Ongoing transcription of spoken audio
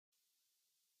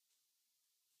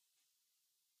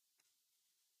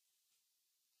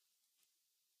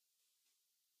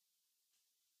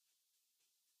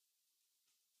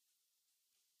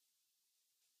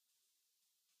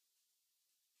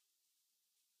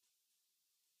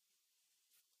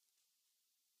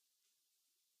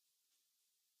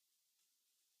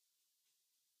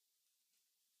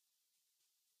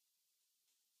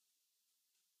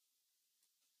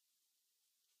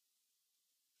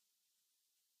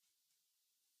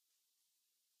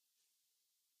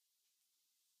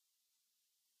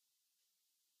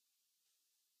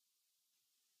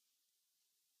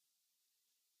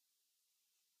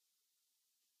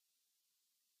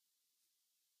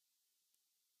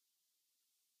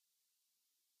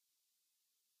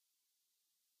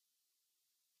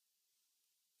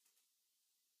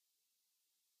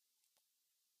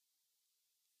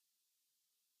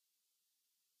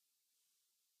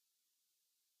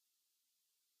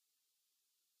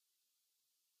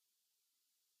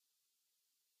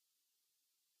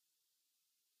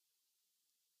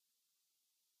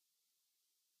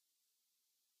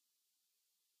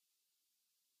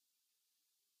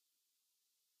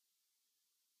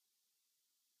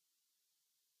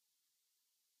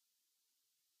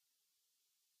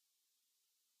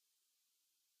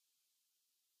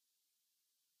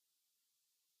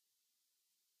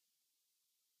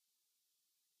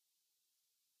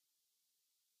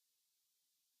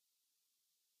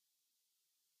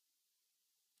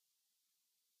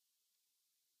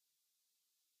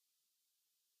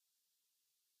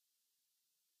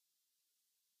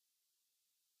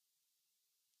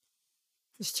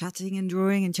Just chatting and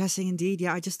drawing and chatting indeed.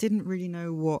 Yeah, I just didn't really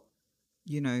know what,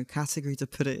 category to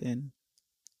put it in.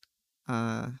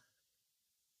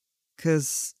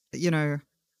 Because, per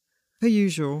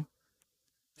usual,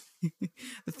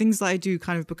 the things that I do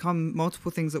kind of become multiple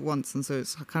things at once, and so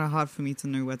it's kind of hard for me to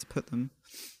know where to put them.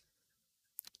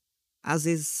 As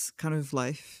is kind of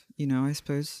life, I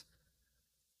suppose.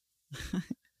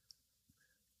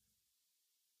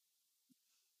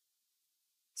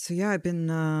 So yeah, I've been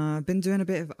doing a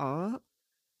bit of art.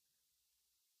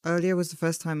 Earlier was the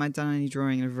first time I'd done any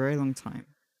drawing in a very long time.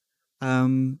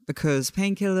 Because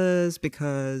painkillers,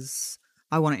 because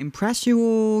I want to impress you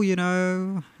all.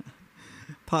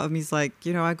 Part of me's like,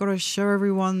 I gotta show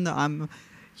everyone that I'm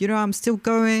still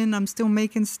going, I'm still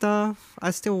making stuff, I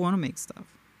still want to make stuff.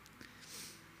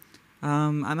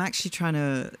 I'm actually trying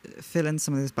to fill in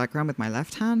some of this background with my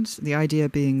left hand. The idea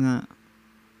being that,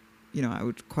 I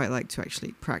would quite like to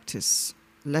actually practice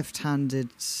left-handed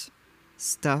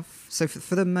stuff. So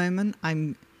for the moment,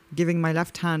 I'm giving my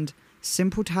left hand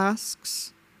simple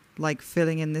tasks, like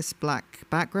filling in this black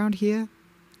background here.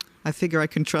 I figure I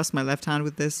can trust my left hand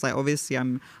with this. Like, obviously,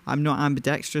 I'm not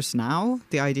ambidextrous now.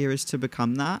 The idea is to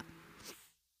become that.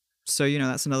 So,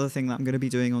 that's another thing that I'm going to be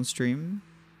doing on stream.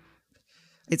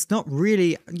 It's not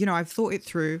really, I've thought it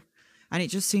through, and it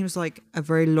just seems like a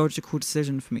very logical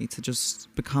decision for me to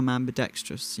just become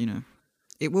ambidextrous,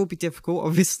 It will be difficult,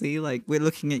 obviously. Like, we're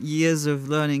looking at years of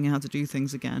learning how to do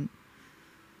things again.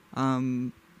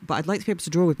 But I'd like to be able to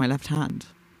draw with my left hand.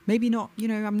 Maybe not,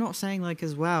 I'm not saying like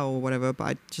as well or whatever, but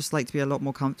I'd just like to be a lot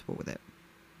more comfortable with it.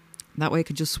 That way I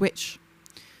could just switch,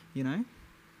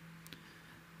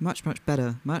 Much, much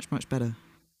better. Much, much better.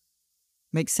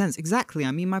 Makes sense. Exactly.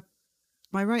 I mean,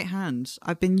 my right hand,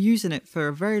 I've been using it for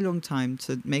a very long time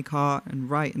to make art and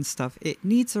write and stuff. It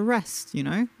needs a rest,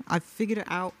 I've figured it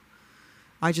out.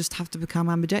 I just have to become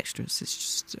ambidextrous. It's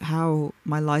just how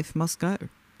my life must go,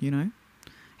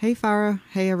 Hey, Farah.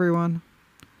 Hey, everyone.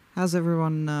 How's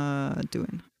everyone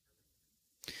doing?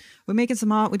 We're making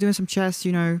some art. We're doing some chess,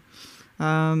 The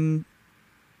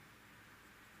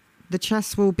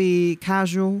chess will be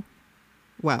casual.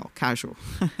 Well, casual.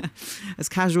 As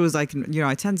casual as I can.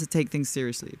 I tend to take things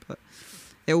seriously, but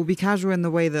it will be casual in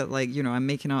the way that, like, I'm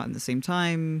making art at the same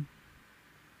time.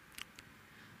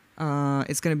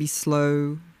 It's going to be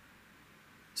slow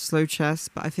chess,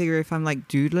 but I figure if I'm, like,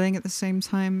 doodling at the same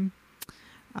time,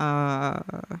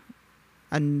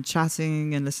 and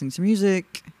chatting and listening to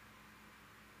music,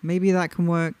 maybe that can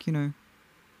work,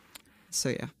 So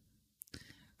yeah.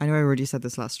 I know I already said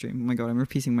this last stream. Oh my god, I'm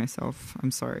repeating myself.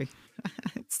 I'm sorry.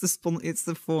 It's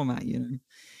the format,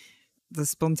 The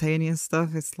spontaneous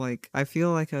stuff. It's like I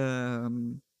feel like I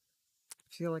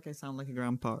sound like a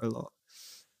grandpa a lot.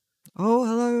 Oh,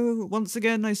 hello. Once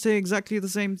again, I say exactly the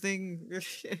same thing.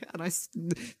 And I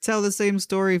tell the same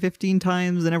story 15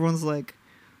 times, and everyone's like,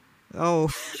 oh.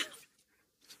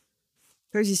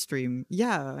 Cozy stream.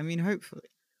 Yeah, I mean, hopefully.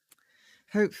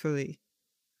 Hopefully.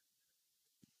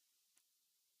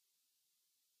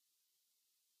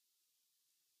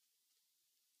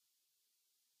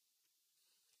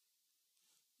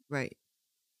 Right.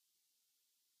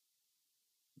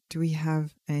 Do we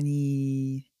have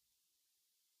any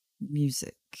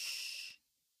music?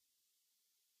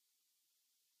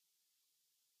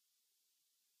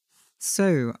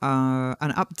 So,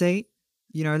 an update,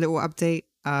 a little update.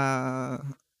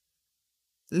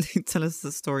 Tell us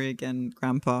the story again,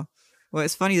 Grandpa. Well,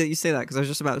 it's funny that you say that because I was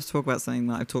just about to talk about something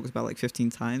that I've talked about like 15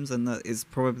 times, and that is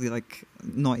probably like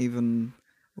not even.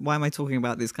 Why am I talking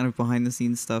about this kind of behind the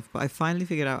scenes stuff? But I finally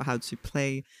figured out how to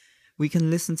play. We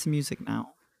can listen to music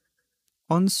now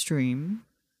on stream,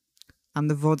 and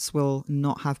the VODs will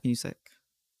not have music.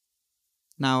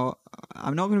 Now,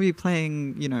 I'm not going to be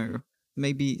playing,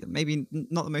 maybe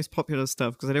not the most popular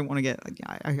stuff because I don't want to get.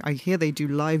 I hear they do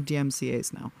live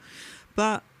DMCA's now,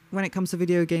 but when it comes to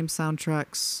video game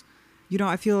soundtracks,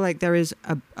 I feel like there is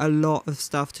a lot of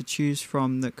stuff to choose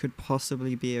from that could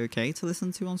possibly be okay to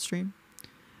listen to on stream.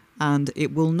 And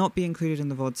it will not be included in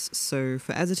the VODs. So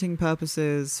for editing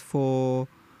purposes, for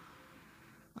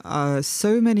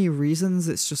so many reasons,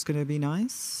 it's just going to be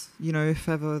nice. If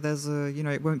ever there's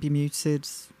it won't be muted.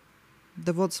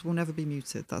 The VODs will never be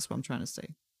muted. That's what I'm trying to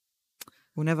say.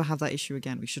 We'll never have that issue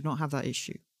again. We should not have that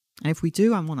issue. And if we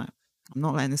do, I'm on it. I'm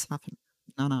not letting this happen.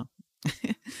 No.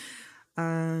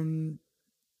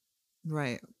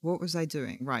 Right. What was I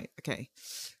doing? Right. Okay.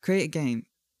 Create a game.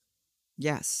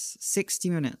 Yes. 60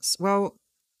 minutes. Well,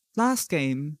 last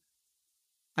game,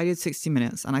 I did 60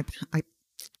 minutes and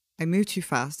I moved too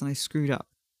fast and I screwed up.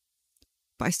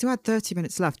 But I still had 30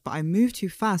 minutes left, but I moved too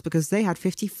fast because they had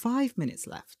 55 minutes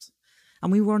left.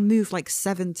 And we were on move like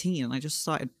 17 and I just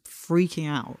started freaking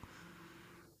out.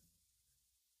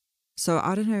 So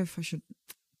I don't know if I should,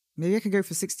 maybe I could go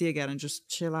for 60 again and just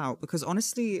chill out, because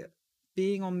honestly,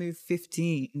 being on move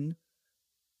 15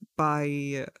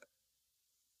 by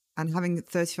and having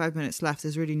 35 minutes left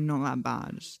is really not that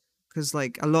bad, because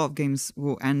like a lot of games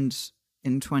will end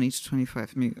in 20 to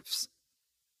 25 moves,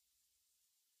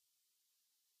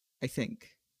 I think.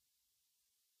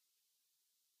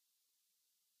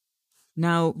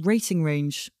 Now, rating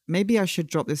range, maybe I should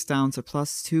drop this down to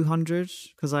plus 200,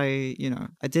 because I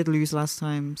did lose last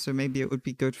time, so maybe it would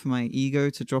be good for my ego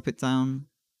to drop it down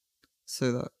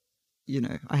so that,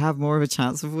 I have more of a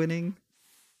chance of winning.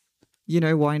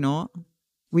 Why not?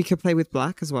 We could play with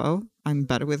black as well. I'm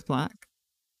better with black.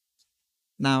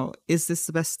 Now, is this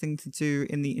the best thing to do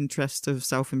in the interest of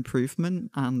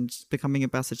self-improvement and becoming a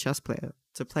better chess player?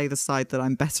 To play the side that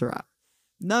I'm better at?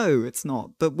 No, it's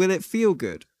not. But will it feel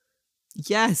good?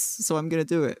 Yes, so I'm gonna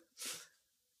do it.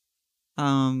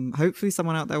 Hopefully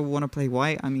someone out there will want to play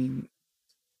white. I mean,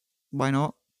 why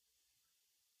not?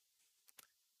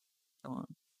 Come on.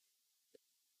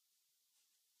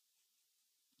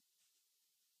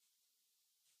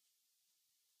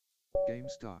 Game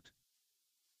start.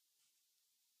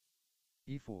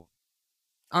 E4.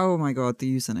 Oh my god,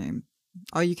 the username.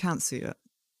 Oh, you can't see it.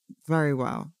 Very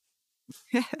well.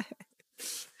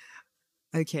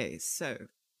 Okay, so,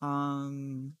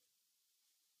 oh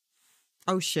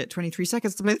shit, 23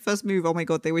 seconds to play the first move. Oh my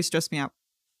god, they always stress me out.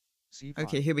 C5.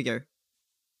 Okay, here we go.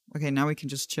 Okay, now we can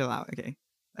just chill out. Okay,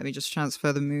 let me just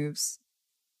transfer the moves.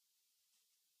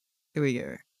 Here we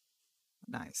go.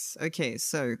 Nice. Okay,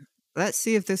 so let's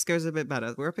see if this goes a bit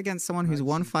better. We're up against someone who's Knight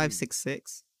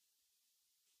 1566.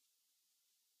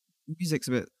 Music's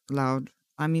a bit loud.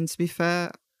 I mean, to be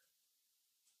fair,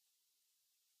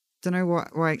 don't know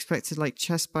what I expected, like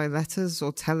chess by letters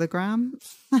or telegram.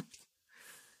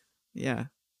 Yeah.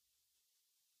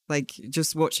 Like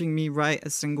just watching me write a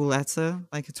single letter,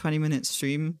 like a 20-minute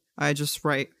stream. I just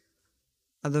write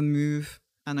the move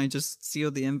and I just seal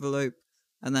the envelope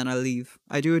and then I leave.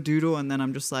 I do a doodle and then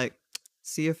I'm just like,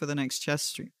 see you for the next chess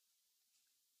stream.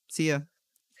 See ya.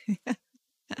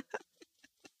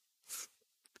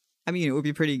 I mean, it would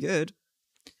be pretty good.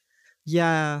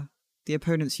 Yeah, the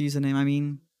opponent's username. I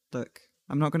mean, look,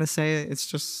 I'm not going to say it. It's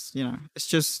just, it's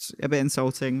just a bit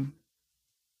insulting.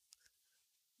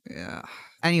 Yeah.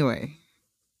 Anyway.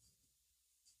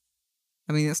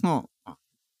 I mean, it's not.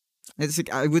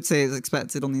 I would say it's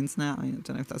expected on the internet. I don't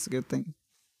know if that's a good thing.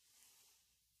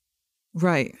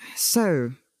 Right.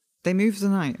 So, they moved the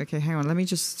knight. Okay, hang on. Let me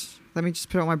just put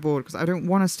it on my board because I don't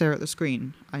want to stare at the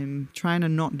screen. I'm trying to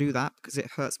not do that because it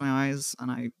hurts my eyes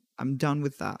and I'm done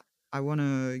with that. I want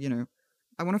to,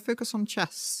 I want to focus on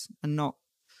chess and not,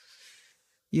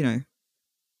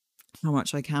 how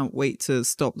much I can't wait to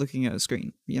stop looking at a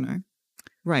screen,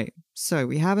 Right. So,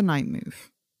 we have a knight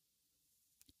move.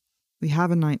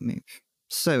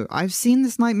 So, I've seen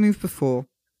this knight move before.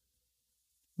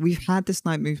 We've had this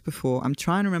knight move before. I'm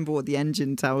trying to remember what the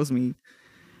engine tells me.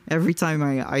 Every time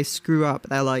I screw up,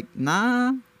 they're like,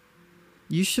 nah,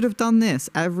 you should have done this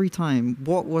every time.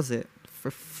 What was it?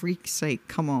 For freak's sake,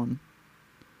 come on.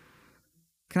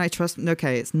 Can I trust?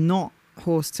 Okay, it's not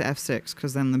horse to f6,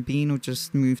 because then the bean will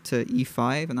just move to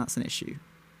e5, and that's an issue.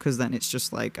 Because then it's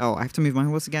just like, oh, I have to move my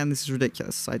horse again. This is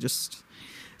ridiculous.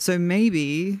 So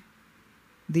maybe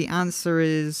the answer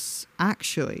is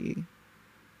actually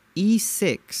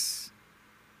e6.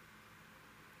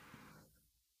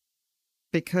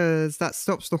 Because that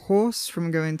stops the horse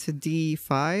from going to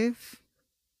d5.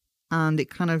 And it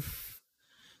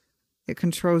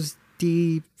controls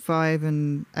d5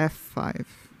 and f5.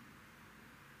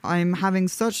 I'm having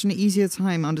such an easier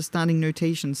time understanding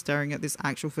notation staring at this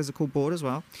actual physical board as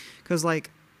well. Because, like,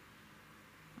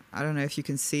 I don't know if you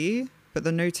can see, but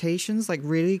the notation's, like,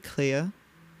 really clear.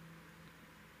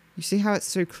 You see how it's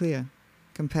so clear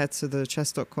compared to the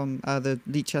chess.com, the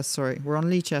Lichess, sorry. We're on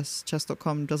Lichess.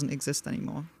 Chess.com doesn't exist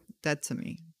anymore. Dead to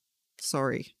me.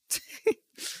 Sorry.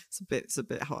 It's a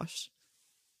bit harsh.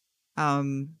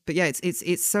 But yeah,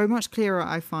 it's so much clearer,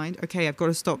 I find. Okay, I've got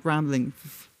to stop rambling.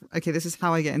 Okay, this is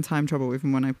how I get in time trouble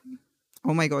even when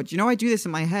oh my god, I do this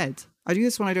in my head. I do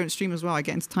this when I don't stream as well. I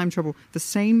get into time trouble. The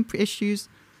same issues.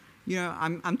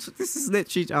 This is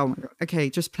literally, oh my god. Okay,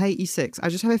 just play e6. I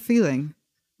just have a feeling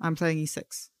I'm playing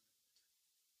e6.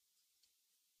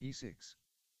 E6.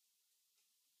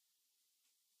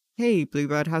 Hey,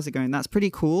 Bluebird, how's it going? That's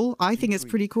pretty cool. I think it's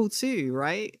pretty cool too,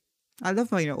 right? I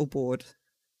love my little board.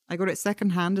 I got it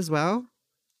second hand as well.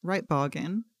 Right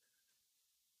bargain.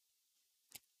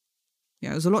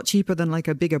 Yeah, it was a lot cheaper than like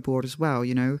a bigger board as well,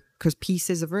 you know, because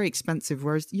pieces are very expensive,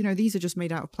 whereas, you know, these are just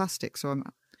made out of plastic. So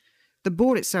the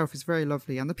board itself is very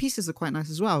lovely, and the pieces are quite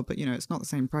nice as well, but, you know, it's not the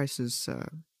same price as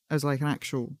like an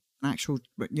actual,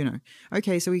 you know.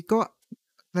 Okay, so we got,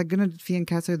 they're going to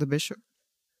fianchetto the bishop.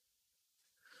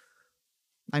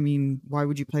 I mean, why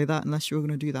would you play that unless you were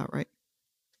going to do that, right?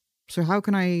 So how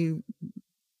can I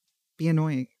be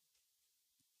annoying?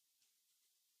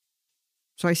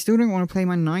 So I still don't want to play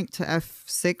my knight to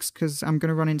f6 because I'm going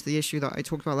to run into the issue that I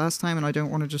talked about last time, and I don't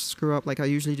want to just screw up like I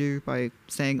usually do by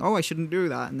saying, oh, I shouldn't do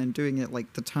that, and then doing it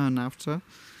like the turn after.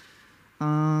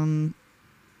 Um...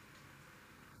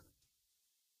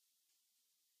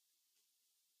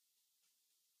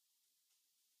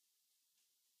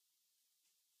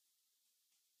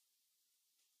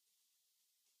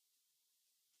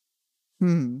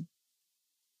 Hmm.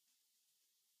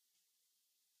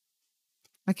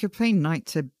 I could play knight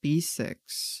to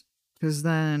b6, because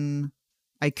then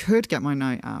I could get my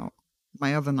knight out,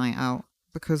 my other knight out,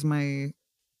 because my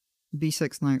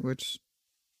b6 knight would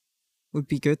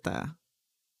be good there.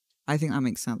 I think that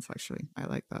makes sense, actually. I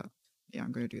like that. Yeah,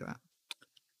 I'm going to do that.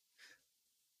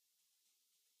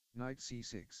 Knight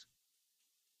c6.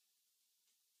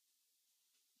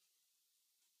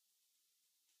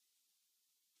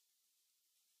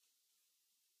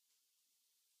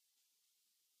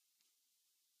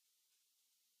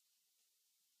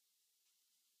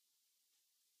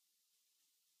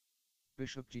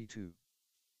 Bishop g2.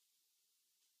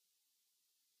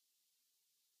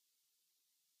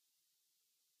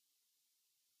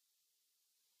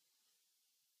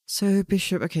 So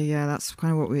bishop, okay, yeah, that's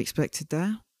kind of what we expected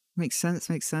there. Makes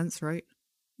sense, right?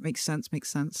 Makes sense.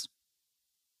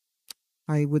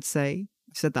 I would say,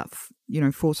 I've said that, you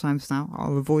know, 4 times now.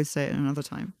 I'll avoid saying it another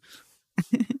time.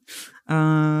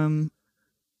 um,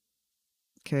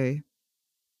 okay.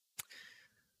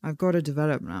 I've got to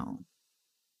develop now.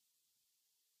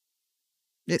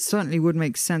 It certainly would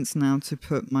make sense now to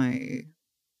put my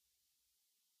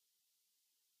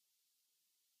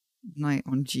knight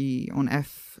on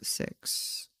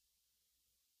f6.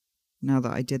 Now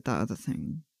that I did that other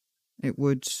thing, it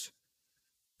would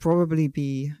probably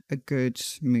be a good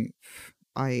move,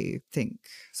 I think.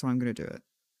 So I'm going to do it.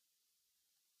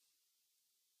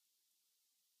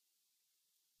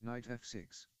 Knight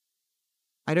f6.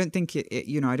 I don't think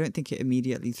I don't think it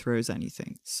immediately throws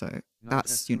anything. So Knight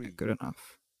that's, f3. you know, good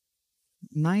enough.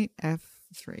 Knight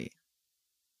f3.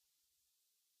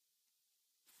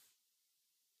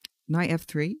 Knight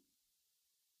f3.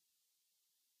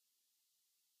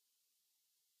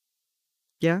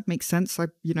 Yeah, makes sense.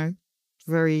 You know,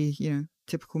 very, you know,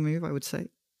 typical move, I would say.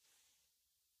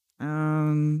 You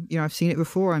know, I've seen it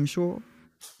before, I'm sure.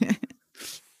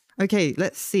 Okay,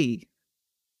 let's see.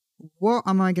 What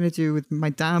am I going to do with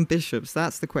my damn bishops?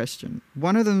 That's the question.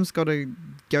 One of them's got to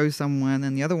go somewhere, and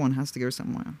then the other one has to go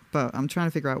somewhere. But I'm trying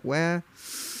to figure out where.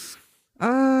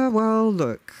 Well,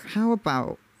 look. How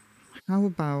about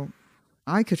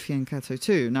I could fianchetto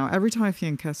too. Now, every time I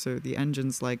fianchetto, the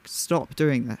engine's like, stop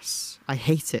doing this. I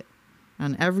hate it.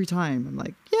 And every time I'm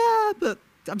like, yeah, but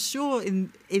I'm sure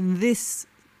in this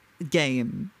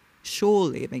game,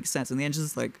 surely it makes sense. And the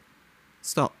engine's like,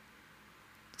 stop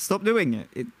doing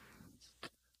it.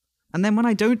 And then when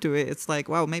I don't do it, it's like,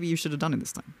 well, maybe you should have done it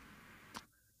this time.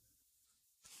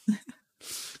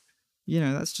 You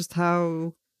know, that's just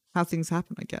how things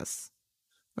happen, I guess.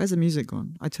 Where's the music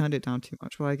gone? I turned it down too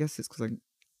much. Well, I guess it's because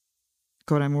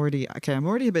God, I'm already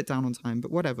a bit down on time, but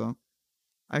whatever.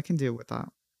 I can deal with that.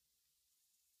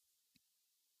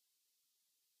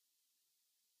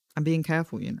 I'm being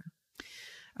careful, you know.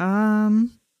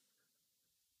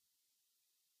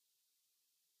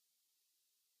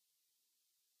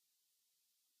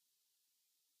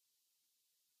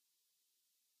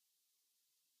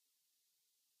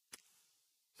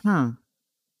 Huh.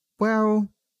 Well,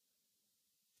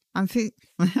 I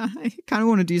kind of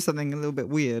want to do something a little bit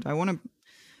weird. I want to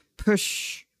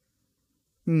push.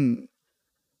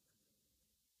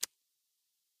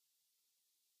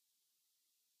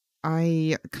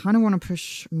 I kind of want to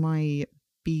push my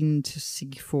bean to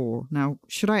c4. Now,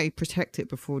 should I protect it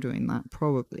before doing that?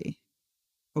 Probably.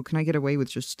 Or can I get away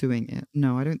with just doing it?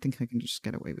 No, I don't think I can just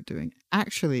get away with doing it.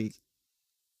 Actually,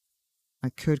 I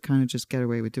could kind of just get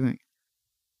away with doing it.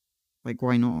 Like,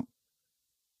 why not?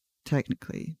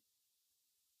 Technically.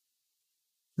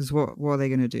 Because what are they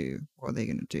going to do? What are they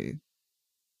going to do?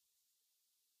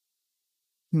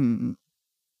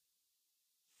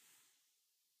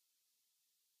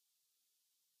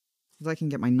 Because I can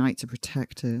get my knight to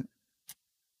protect it.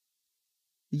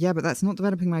 Yeah, but that's not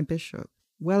developing my bishop.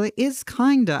 Well, it is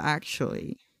kinda,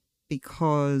 actually.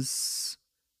 because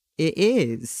it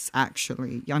is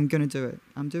actually. I'm gonna do it.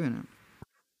 I'm doing it.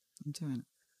 I'm doing it.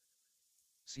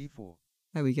 C4.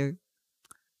 There we go.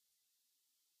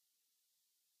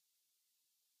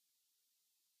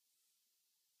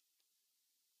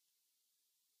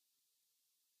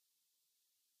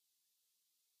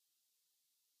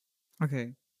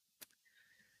 Okay.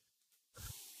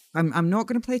 I'm not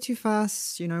gonna play too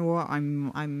fast. You know what?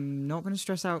 I'm not gonna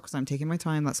stress out because I'm taking my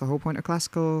time. That's the whole point of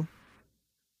classical.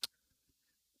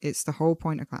 It's the whole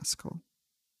point of classical.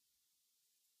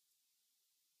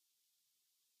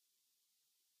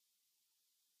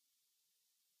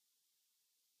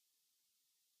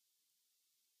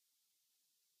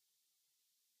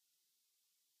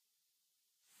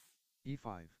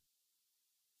 E5.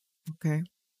 Okay.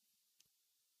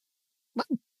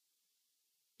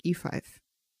 E5.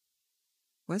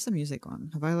 Where's the music on?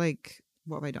 Have I like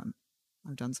what have I done?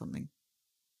 I've done something.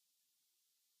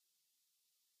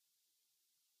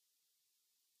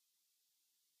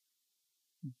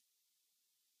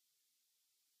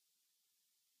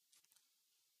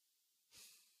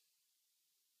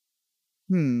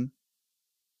 Hmm.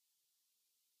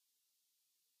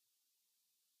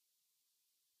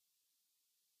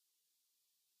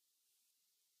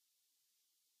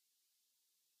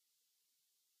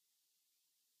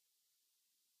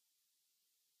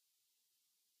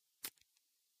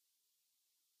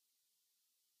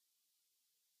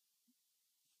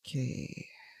 Okay.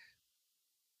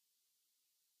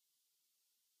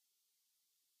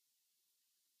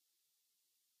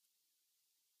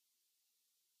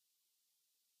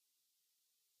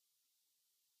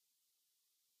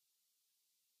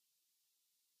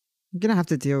 I'm gonna have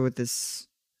to deal with this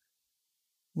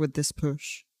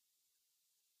push.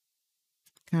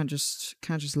 Can't just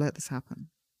let this happen.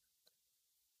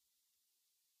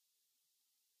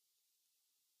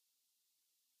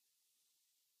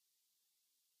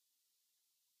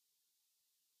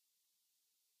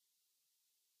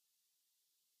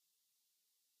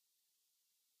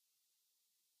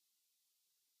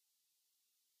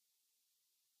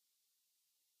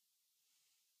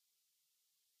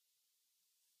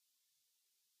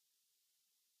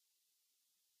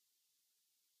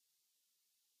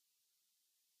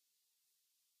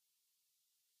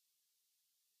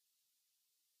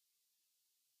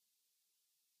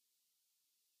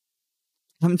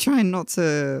 I'm trying not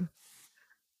to,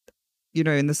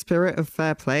 in the spirit of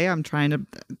fair play, I'm trying to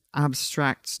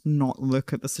abstract, not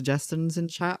look at the suggestions in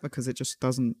chat because it just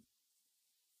doesn't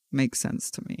make sense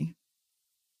to me.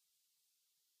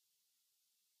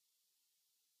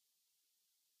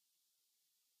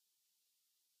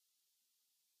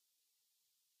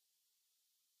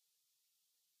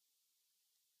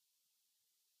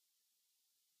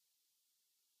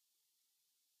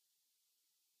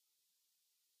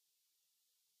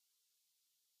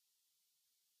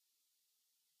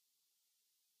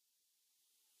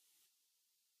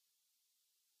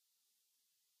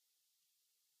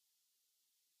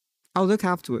 I'll look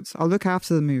afterwards. I'll look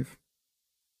after the move.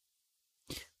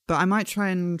 But I might try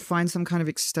and find some kind of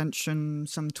extension,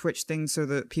 some Twitch thing, so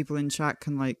that people in chat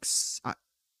can like.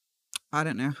 I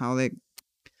don't know how they.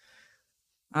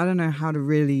 I don't know how to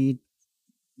really.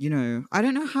 I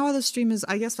don't know how other streamers.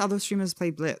 I guess other streamers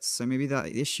play Blitz, so maybe that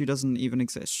issue doesn't even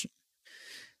exist.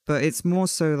 But it's more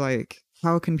so like,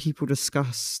 how can people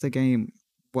discuss the game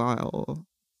while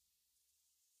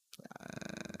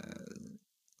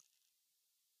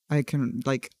I can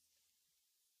like.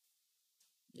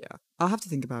 Yeah, I'll have to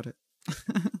think about it.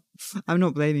 I'm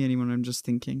not blaming anyone. I'm just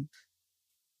thinking.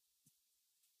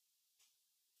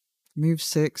 Move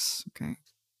 6. Okay.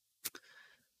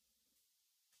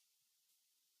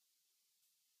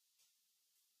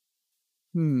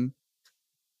 Hmm.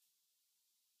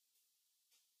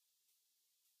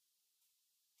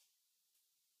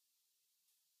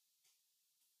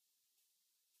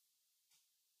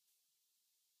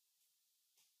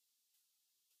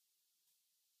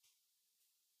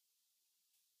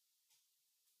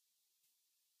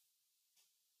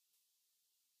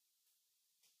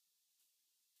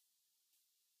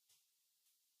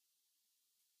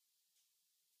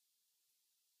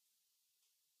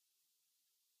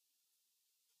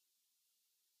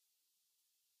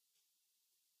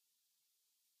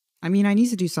 I mean, I need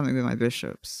to do something with my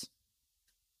bishops.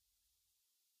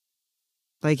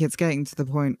 Like, it's getting to the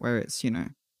point where it's.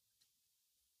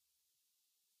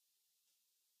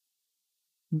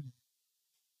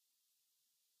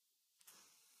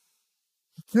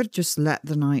 Could just let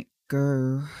the knight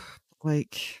go.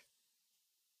 Like,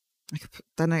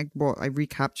 then I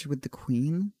recapture with the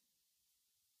queen?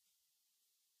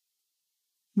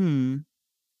 Hmm.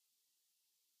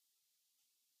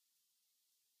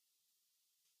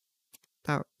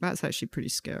 That's actually pretty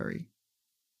scary.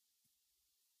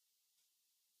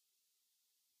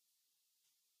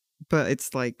 But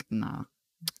it's like, nah,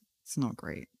 it's not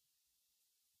great.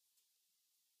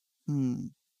 Hmm.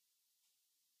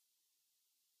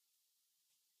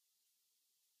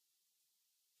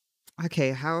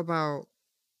 Okay, how about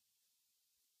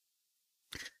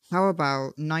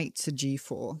knight to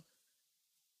g4?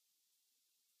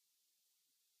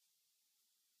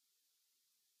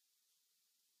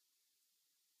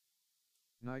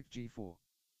 Knight g4.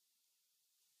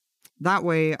 That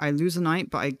way I lose a knight,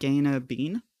 but I gain a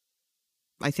bean,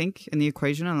 I think, in the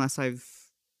equation, unless I've...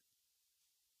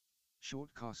 Short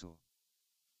castle.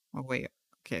 Oh, wait.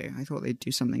 Okay, I thought they'd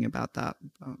do something about that,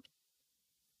 but...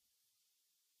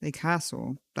 They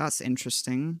castle. That's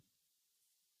interesting.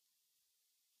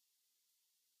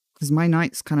 Because my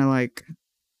knight's kind of like...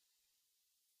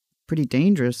 pretty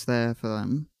dangerous there for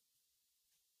them.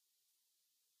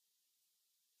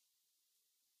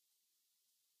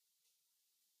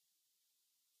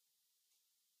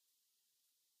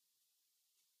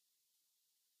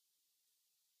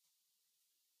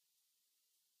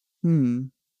 Hmm.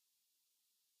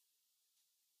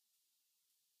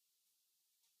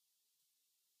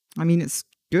 I mean, it's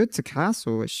good to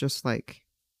castle, it's just like...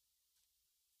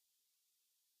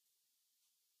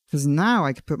 Because now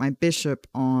I could put my bishop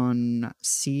on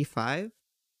c5,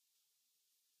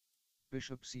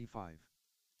 Bishop c5.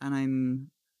 and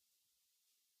I'm...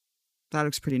 That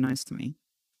looks pretty nice to me.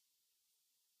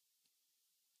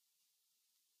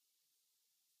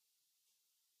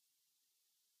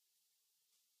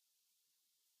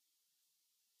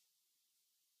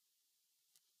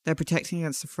 They're protecting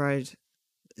against the fried...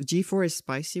 G4 is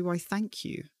spicy? Why, thank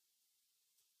you.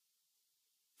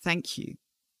 Thank you.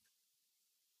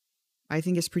 I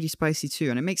think it's pretty spicy too,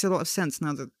 and it makes a lot of sense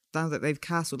now that they've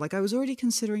castled. Like, I was already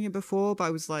considering it before, but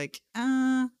I was like,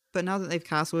 ah. But now that they've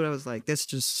castled, I was like, this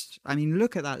just... I mean,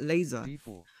 look at that laser.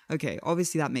 d4. Okay,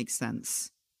 obviously that makes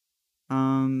sense.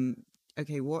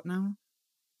 Okay, what now?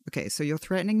 Okay, so you're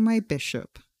threatening my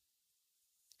bishop.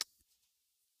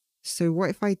 So what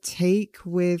if I take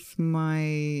with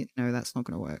my... No, that's not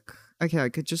going to work. Okay, I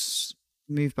could just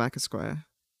move back a square.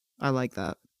 I like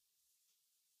that.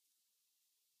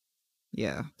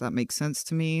 Yeah, that makes sense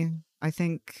to me, I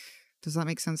think. Does that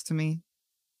make sense to me?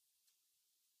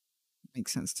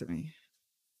 Makes sense to me.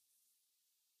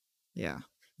 Yeah,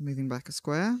 moving back a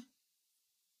square.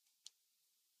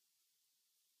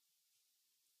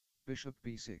 Bishop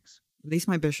b6. At least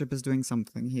my bishop is doing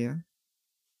something here.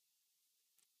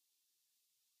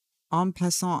 En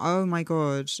passant, oh my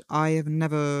god, I've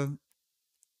never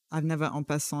en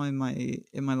passant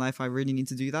in my life. I really need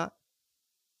to do that.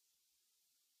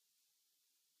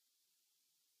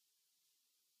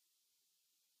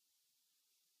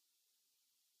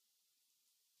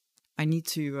 I need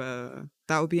to,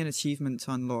 that would be an achievement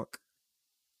to unlock.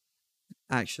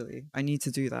 Actually, I need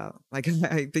to do that. Like,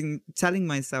 I've been telling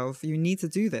myself, you need to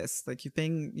do this. Like,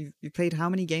 you've played how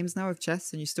many games now of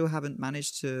chess, and you still haven't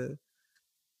managed to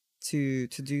do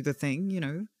the thing, you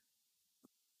know?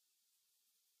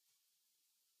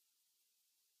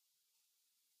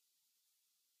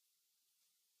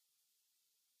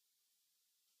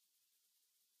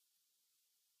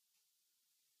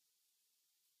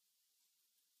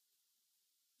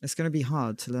 It's gonna be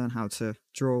hard to learn how to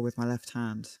draw with my left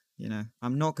hand. You know,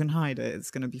 I'm not gonna hide it.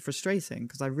 It's gonna be frustrating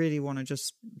because I really want to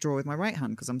just draw with my right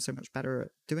hand because I'm so much better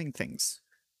at doing things.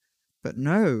 But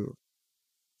no,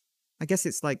 I guess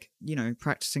it's like, you know,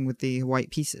 practicing with the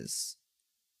white pieces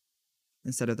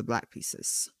instead of the black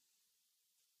pieces,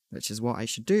 which is what I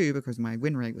should do because my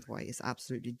win rate with white is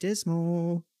absolutely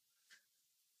dismal.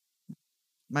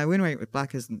 My win rate with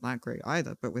black isn't that great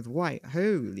either, but with white,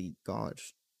 holy god.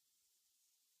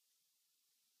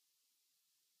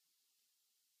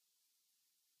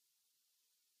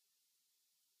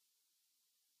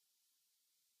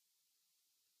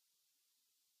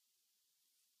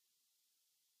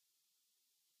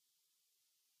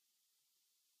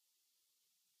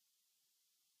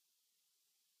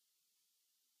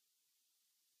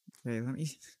 Okay, let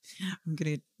me... I'm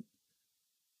gonna...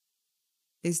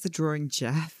 Is the drawing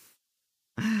Jeff?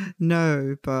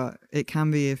 No, but it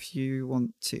can be if you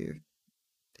want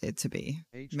it to be.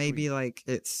 h3. Maybe like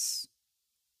it's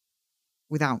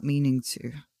without meaning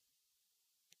to.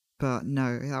 But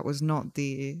no, that was not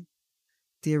the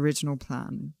original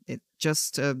plan. It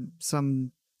just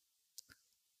some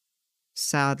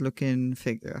sad looking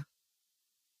figure.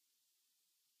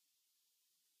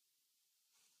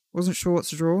 Wasn't sure what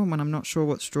to draw, and when I'm not sure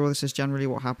what to draw, this is generally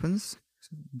what happens.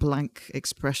 Blank,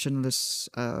 expressionless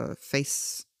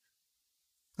face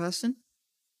person.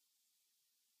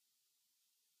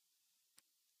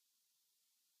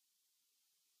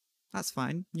 That's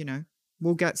fine, you know.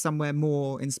 We'll get somewhere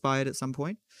more inspired at some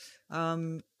point.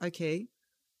 Okay.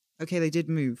 Okay, they did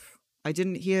move. I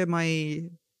didn't hear my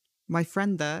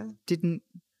friend there.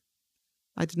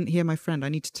 I didn't hear my friend. I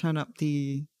need to turn up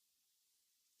the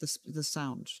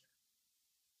sound.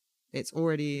 It's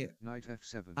already Knight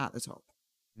F7. at the top.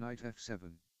 Knight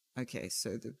F7. Okay,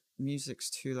 so the music's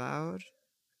too loud.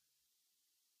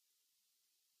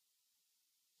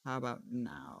 How about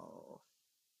now?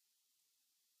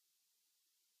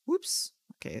 Whoops.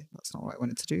 Okay, that's not what I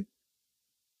wanted to do.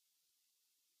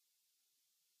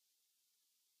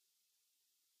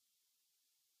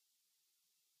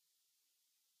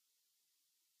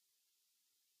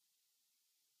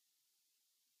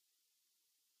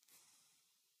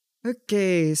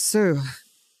 Okay, so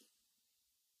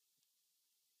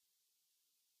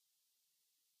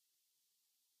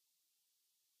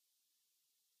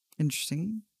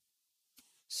interesting.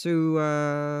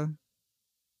 So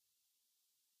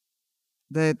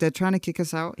they're trying to kick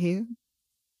us out here.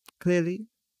 Clearly,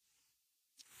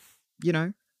 you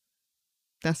know,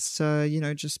 that's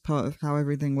just part of how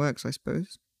everything works, I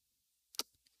suppose.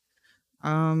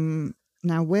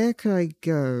 Now where could I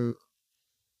go?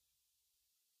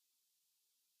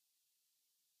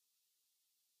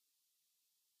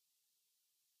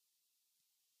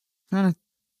 Trying to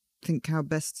think how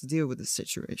best to deal with this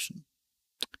situation.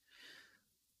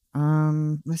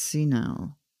 Let's see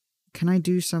now. Can I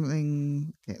do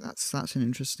something? Okay, that's an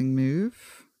interesting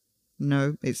move.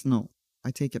 No, it's not.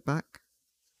 I take it back.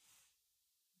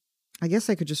 I guess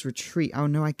I could just retreat. Oh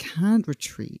no, I can't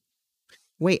retreat.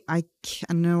 Wait, I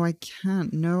can. No, I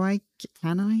can't. No,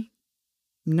 can I?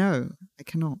 No, I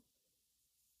cannot.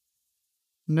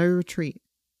 No retreat.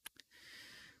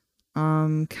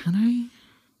 Can I?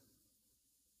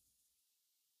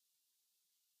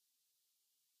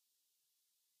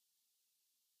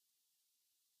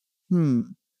 Hmm.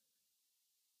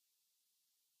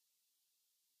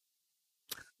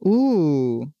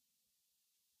 Ooh.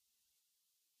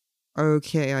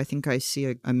 Okay, I think I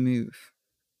see a move.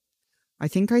 I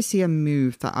think I see a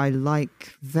move that I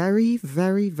like very,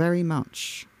 very, very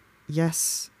much.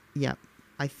 Yes. Yep.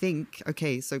 I think.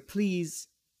 Okay, so please,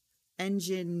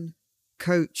 engine,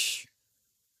 coach.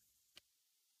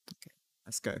 Okay,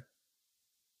 let's go.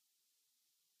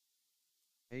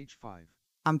 H5.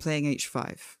 I'm playing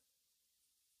H5.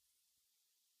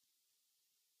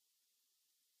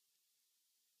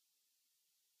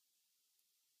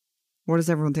 What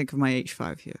does everyone think of my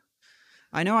H5 here?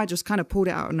 I know I just kind of pulled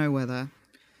it out of nowhere there.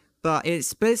 But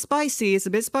it's a bit spicy. It's a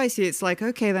bit spicy. It's like,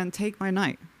 okay, then take my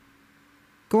knight.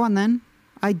 Go on then.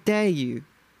 I dare you.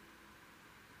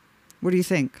 What do you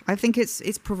think? I think it's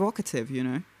provocative, you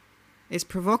know? It's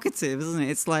provocative, isn't it?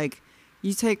 It's like,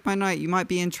 you take my knight, you might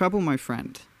be in trouble, my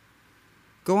friend.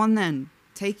 Go on then.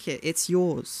 Take it. It's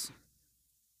yours.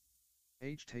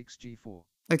 H takes G4.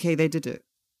 Okay, they did it.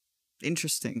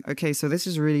 Interesting. Okay, so this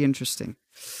is really interesting.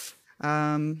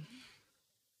 The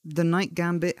knight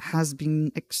gambit has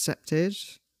been accepted.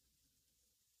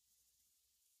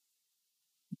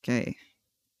 Okay.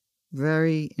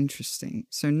 Very interesting.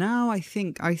 So now I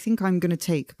think I'm gonna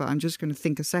take, but I'm just gonna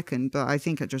think a second, but I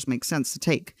think it just makes sense to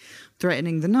take.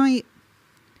 Threatening the knight.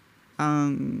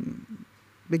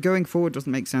 But going forward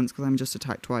doesn't make sense because I'm just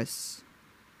attacked twice.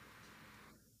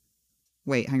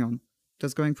 Wait, hang on.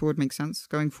 Does going forward make sense?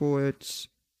 Going forward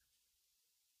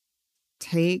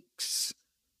takes.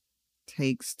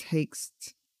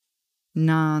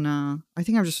 Nah. I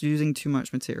think I'm just using too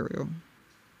much material.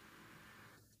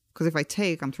 Because if I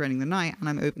take, I'm threatening the knight and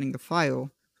I'm opening the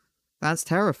file. That's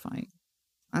terrifying.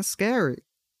 That's scary.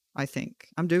 I think.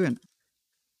 I'm doing it.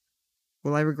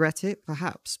 Will I regret it?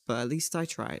 Perhaps, but at least I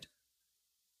tried.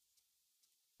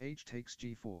 H takes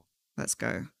G4. Let's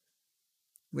go.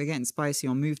 We're getting spicy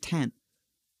on move 10.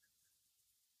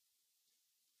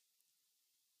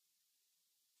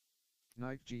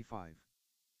 Knight G5.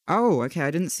 Oh, okay, I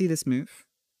didn't see this move.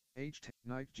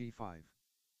 Knight G5.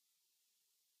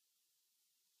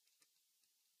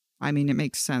 I mean, it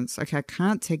makes sense. Okay, I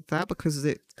can't take that because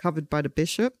it's covered by the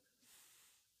bishop.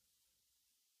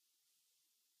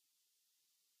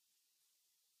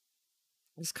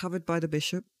 It's covered by the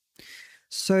bishop.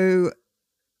 So,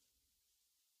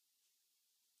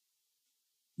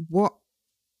 what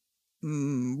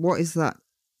is that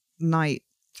knight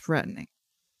threatening?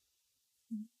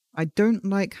 I don't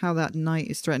like how that knight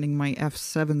is threatening my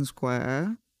f7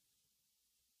 square.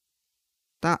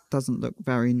 That doesn't look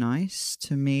very nice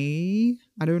to me.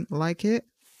 I don't like it.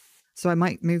 So I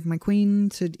might move my queen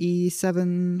to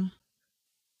e7.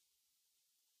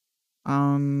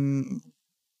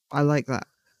 I like that.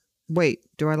 Wait,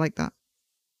 do I like that?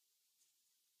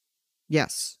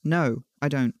 Yes. No, I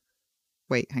don't.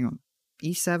 Wait, hang on.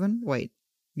 E7? Wait.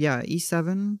 Yeah,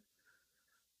 E7.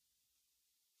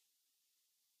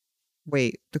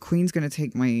 Wait, the queen's gonna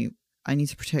take my... I need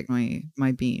to protect my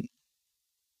bean.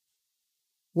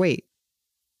 Wait.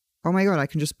 Oh my god, I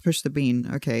can just push the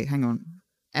bean. Okay, hang on.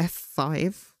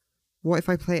 F5? What if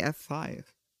I play F5?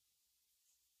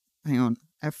 Hang on.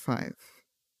 F5.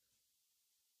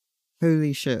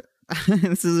 Holy shit.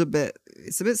 This is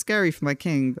it's a bit scary for my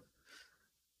king, but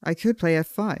I could play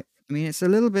F5. I mean,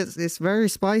 it's very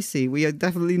spicy. We are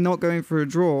definitely not going for a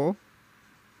draw,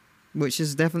 which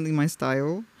is definitely my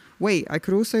style. Wait, I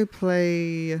could also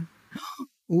play...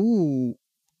 Ooh.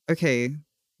 Okay.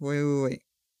 Wait.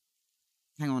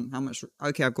 Hang on, how much?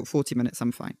 Okay, I've got 40 minutes,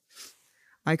 I'm fine.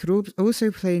 I could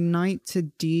also play knight to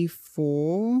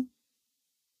d4.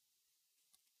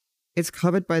 It's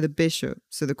covered by the bishop,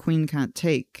 so the queen can't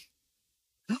take.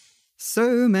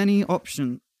 So many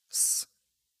options.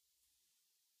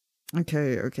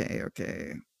 Okay.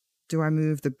 Do I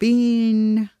move the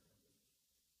bean?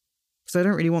 Because I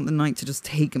don't really want the knight to just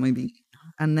take my bean.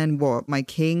 And then what? My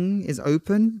king is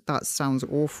open? That sounds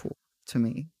awful to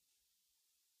me.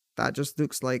 That just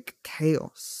looks like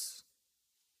chaos.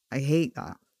 I hate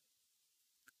that.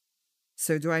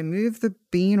 So do I move the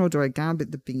bean or do I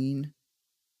gambit the bean?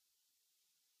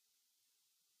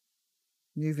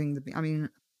 Moving the bean. I mean,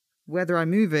 whether I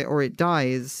move it or it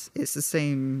dies, it's the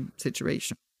same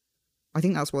situation. I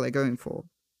think that's what they're going for.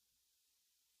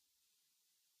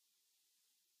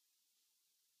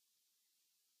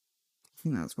 I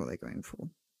think that's what they're going for.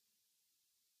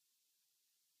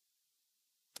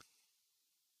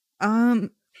 I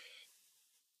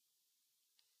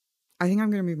think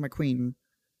I'm going to move my queen.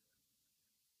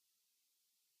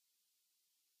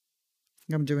 I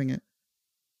think I'm doing it.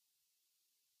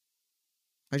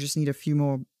 I just need a few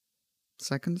more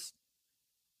seconds.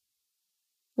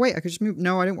 Wait, I could just move...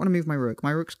 No, I don't want to move my rook.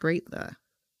 My rook's great there.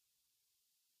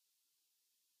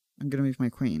 I'm going to move my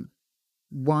queen.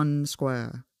 1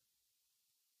 square.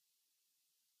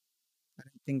 I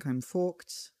don't think I'm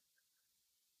forked.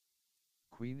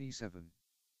 Queen e7.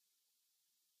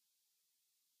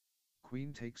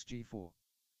 Queen takes g4.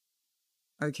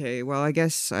 Okay, well, I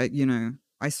guess, I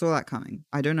saw that coming.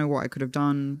 I don't know what I could have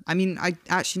done. I mean, I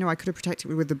actually know I could have protected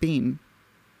it with the bean.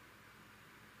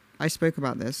 I spoke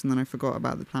about this and then I forgot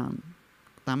about the plan.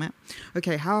 Damn it.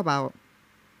 Okay, how about...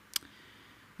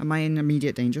 Am I in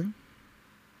immediate danger?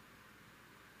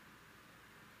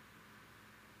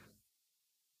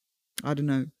 I don't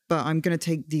know. But I'm going to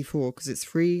take d4 because it's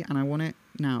free and I want it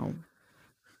now.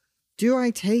 Do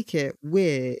I take it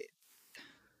with...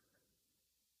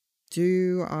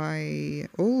 Do I...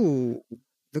 Oh,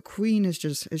 the queen is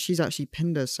just... She's actually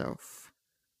pinned herself.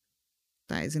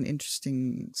 That is an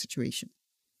interesting situation.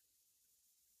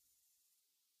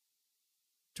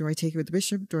 Do I take it with the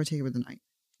bishop? Do I take it with the knight?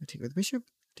 Do I take it with the bishop?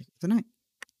 Take it with the knight.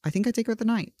 I think I take it with the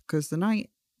knight because the knight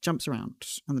jumps around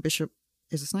and the bishop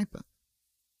is a sniper.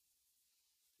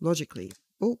 Logically.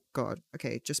 Oh, God.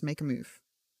 Okay, just make a move.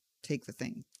 Take the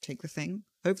thing. Take the thing.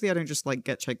 Hopefully I don't just,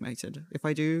 get checkmated. If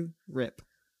I do, rip.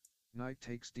 Knight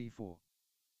takes d4.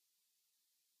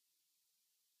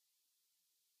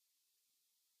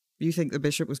 You think the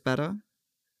bishop was better?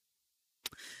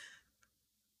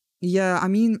 Yeah, I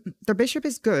mean, the bishop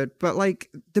is good, but,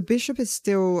 the bishop is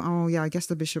still... Oh, yeah, I guess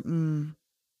the bishop...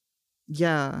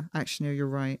 Yeah, actually, no, you're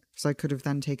right. Because I could have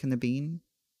then taken the bean.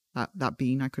 That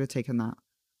bean, I could have taken that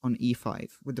on e5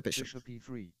 with the bishop. Bishop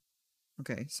e3.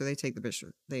 Okay, so they take the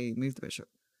bishop. They move the bishop.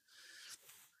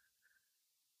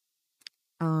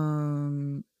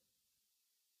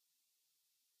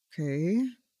 Okay.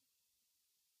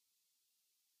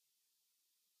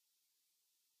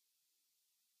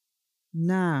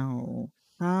 Now,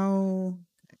 how...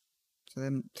 So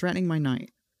I'm threatening my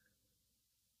knight.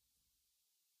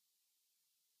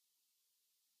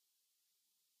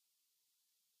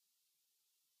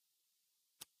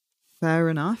 Fair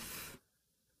enough.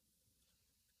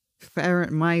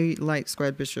 My light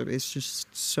squared bishop is just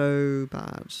so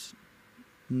bad.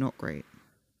 Not great.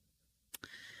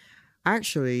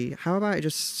 Actually, how about I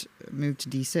just move to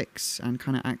d6 and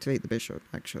kind of activate the bishop,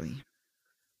 actually.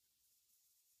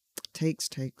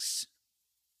 Takes.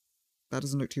 That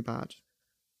doesn't look too bad.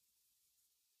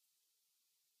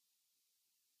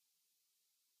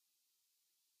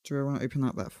 Do I want to open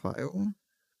up that file?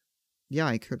 Yeah,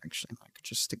 I could actually. I could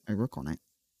just stick my rook on it.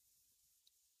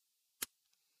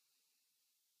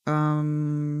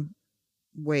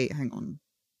 Wait, hang on.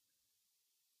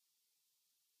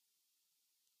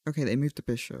 Okay, they moved the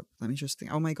bishop. Let me just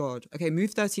think. Oh my god. Okay,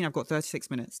 move 13. I've got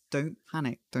 36 minutes. Don't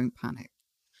panic. Don't panic.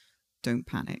 Don't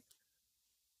panic.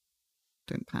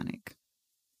 Don't panic.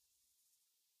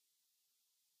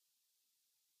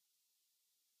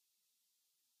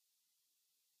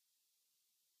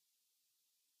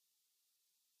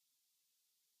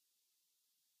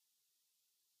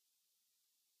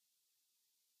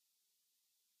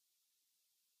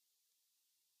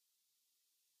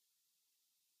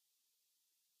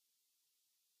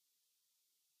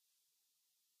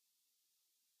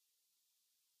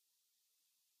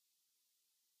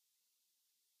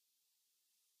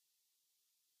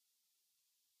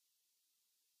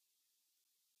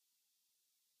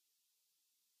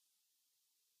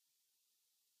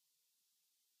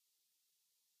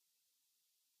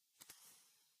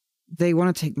 They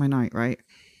want to take my knight, right?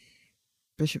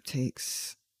 Bishop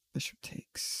takes. Bishop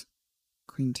takes.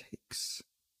 Queen takes.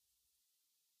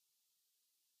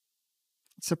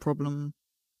 It's a problem.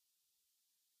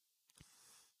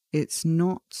 It's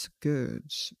not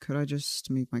good. Could I just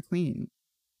move my queen?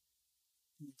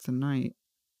 The knight.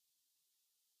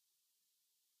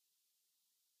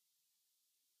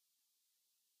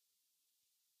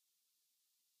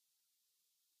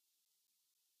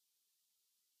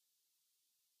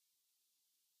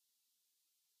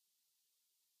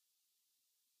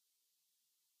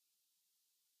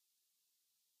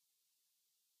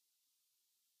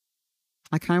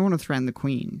 I kind of want to threaten the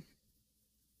queen.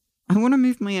 I want to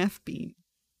move my FB.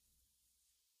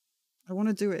 I want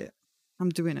to do it. I'm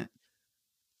doing it.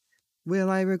 Will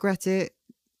I regret it?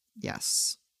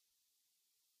 Yes.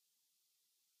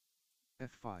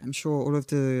 F5. I'm sure all of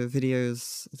the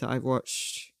videos that I've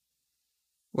watched...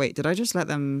 Wait, did I just let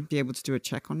them be able to do a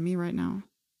check on me right now?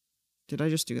 Did I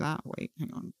just do that? Wait,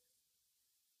 hang on.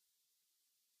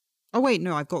 Oh, wait,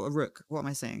 no, I've got a rook. What am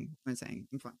I saying? What am I saying?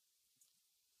 I'm fine.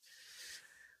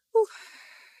 Whew.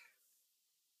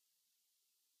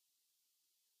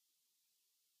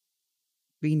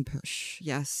 Bean push.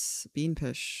 Yes, bean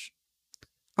push.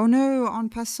 Oh no, en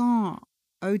passant.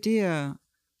 Oh dear.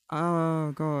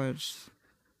 Oh god.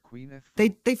 Queen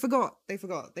F4. They forgot. They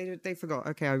forgot. They forgot.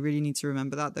 Okay, I really need to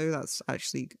remember that though. That's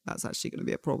actually going to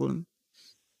be a problem.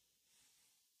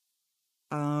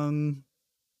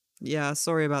 Yeah,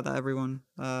 sorry about that, everyone.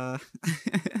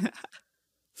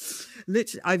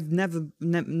 Literally, I've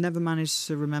never managed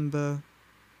to remember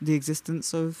the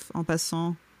existence of en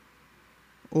passant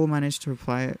or managed to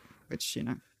apply it, which, you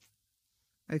know.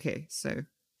 Okay, so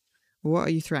what are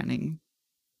you threatening?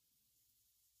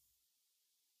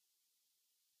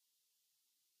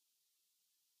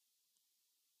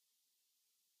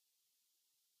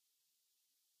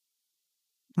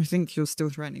 I think you're still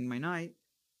threatening my knight.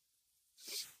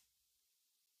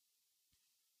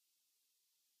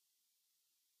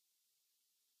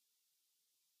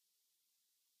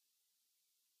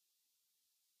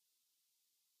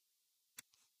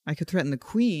 I could threaten the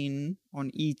queen on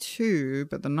e2,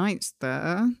 but the knight's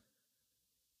there.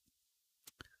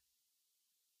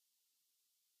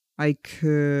 I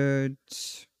could...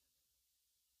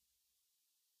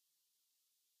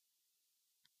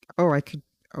 Oh, I could...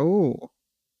 Oh.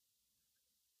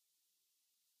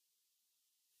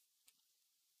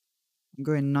 I'm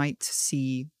going knight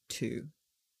c2.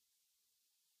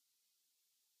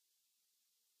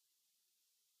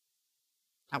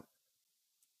 Ow.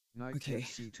 Knight Okay.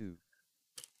 takes C2.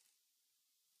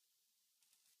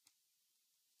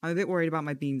 I'm a bit worried about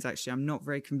my beans, actually. I'm not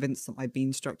very convinced that my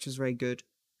bean structure is very good.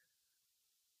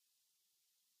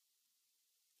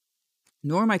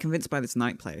 Nor am I convinced by this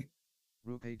knight play.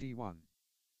 Rook A D1.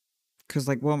 Because,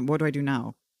 like, what do I do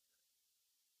now?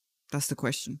 That's the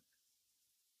question.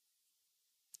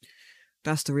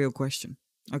 That's the real question.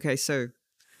 Okay, so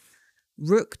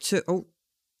rook to... Oh,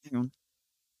 hang on.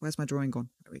 Where's my drawing gone?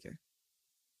 There we go.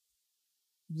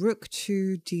 Rook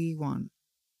to d1.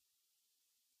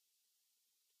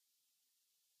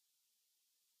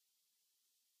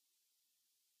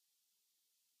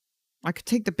 I could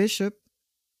take the bishop.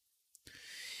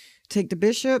 Take the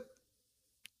bishop.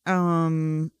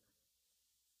 Yeah,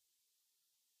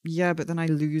 but then I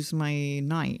lose my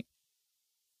knight.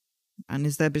 And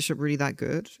is their bishop really that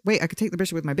good? Wait, I could take the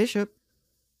bishop with my bishop.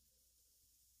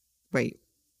 Wait.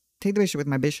 Take the bishop with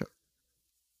my bishop.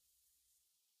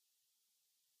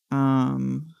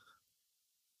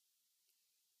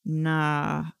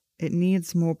 Nah. It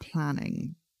needs more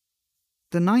planning.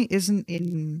 The knight isn't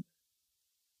in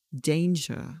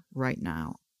danger right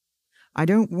now. I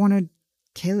don't want to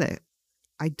kill it.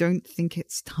 I don't think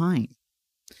it's time.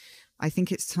 I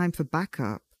think it's time for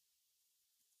backup.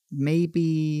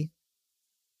 Maybe...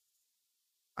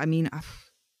 I mean...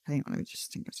 hang on, let me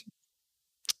just think.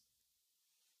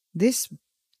 This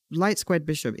light squared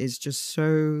bishop is just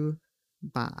so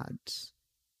bad.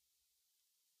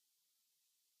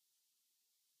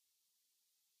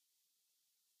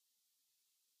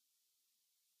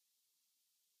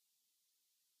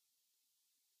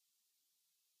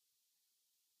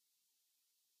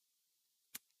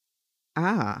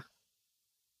 Ah,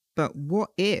 but what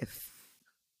if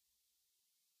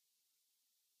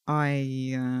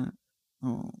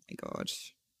oh my god.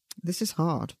 This is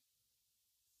hard.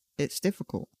 It's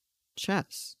difficult.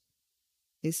 Chess.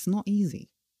 It's not easy.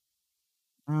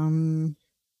 Um,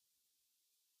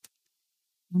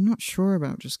 I'm not sure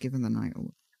about just giving the knight. I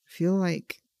feel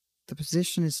like the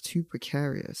position is too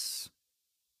precarious.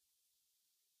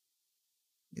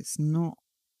 It's not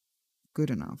good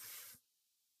enough.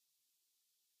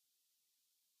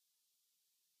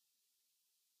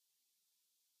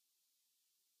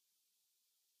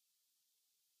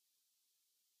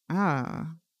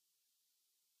 Ah,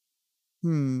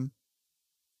 hmm.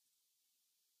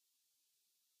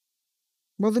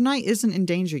 Well, the knight isn't in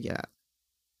danger yet,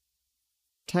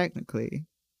 technically.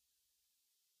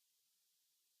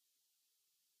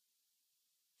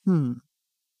 Hmm.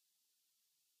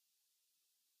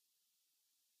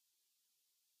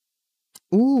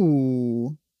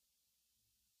 Ooh.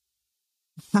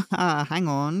 Haha, hang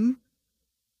on.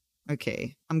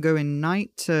 Okay, I'm going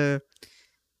knight to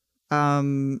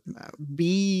um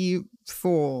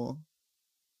b4.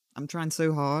 I'm trying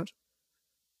so hard.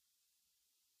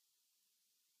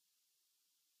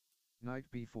 Knight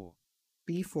b4.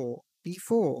 b4.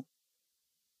 b4.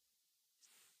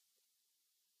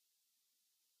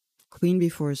 Queen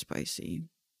b4 is spicy.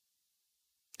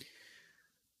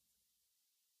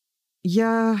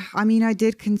 Yeah, I mean, I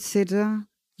did consider,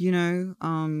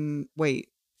 wait,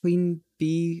 queen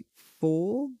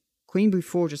b4? Queen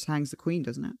b4 just hangs the queen,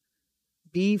 doesn't it?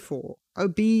 b4.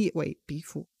 Oh, wait,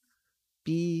 b4.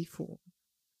 b4.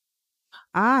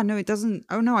 Ah, no, it doesn't.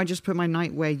 Oh, no, I just put my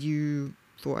knight where you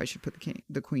thought I should put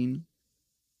the queen.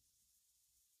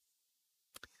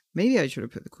 Maybe I should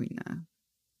have put the queen there.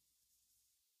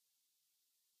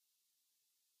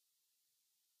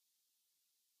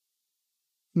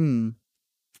 Hmm.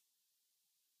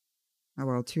 Oh,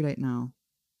 well, too late now.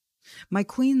 My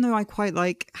queen, though, I quite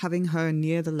like having her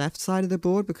near the left side of the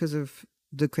board because of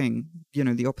the king,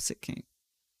 the opposite king.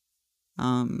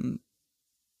 Um,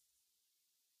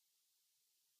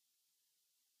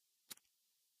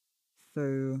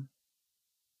 so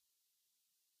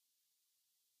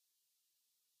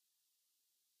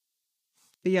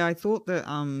But yeah, I thought that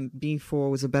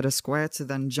b4 was a better square to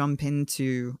then jump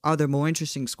into other more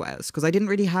interesting squares because I didn't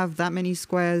really have that many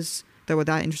squares that were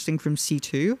that interesting from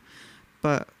c2,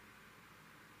 but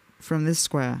from this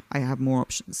square I have more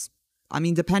options. I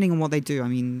mean, depending on what they do. I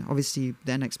mean, obviously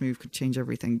their next move could change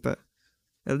everything, but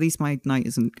at least my knight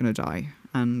isn't gonna die.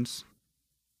 And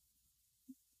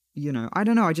I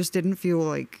don't know. I just didn't feel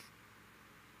like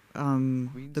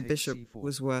Queen the takes bishop c4.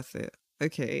 was worth it.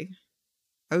 Okay.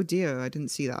 Oh dear, I didn't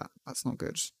see that. That's not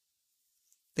good.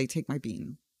 They take my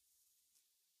bean.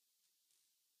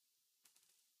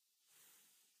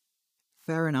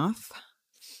 Fair enough.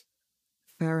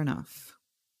 Fair enough.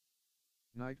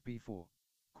 Knight b4.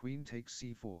 Queen takes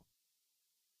c4.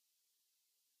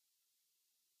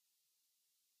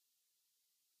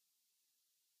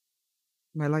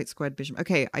 My light squared bishop.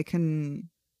 Okay, I can.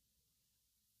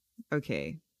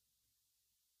 Okay.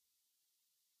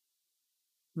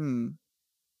 Hmm.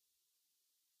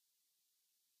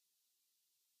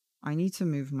 I need to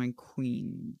move my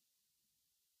queen.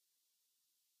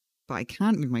 But I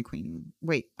can't move my queen.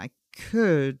 Wait, I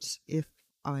could if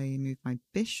I move my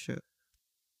bishop.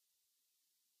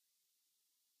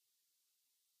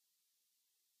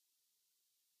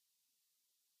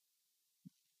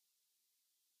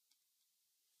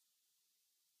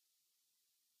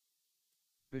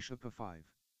 Bishop a5.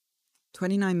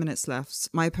 29 minutes left.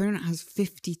 My opponent has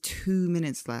 52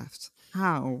 minutes left.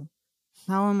 How?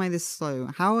 How am I this slow?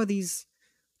 How are these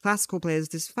classical players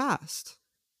this fast?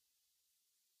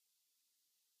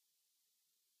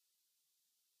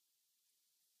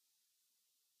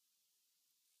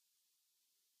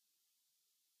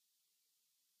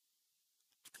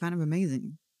 Kind of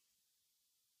amazing.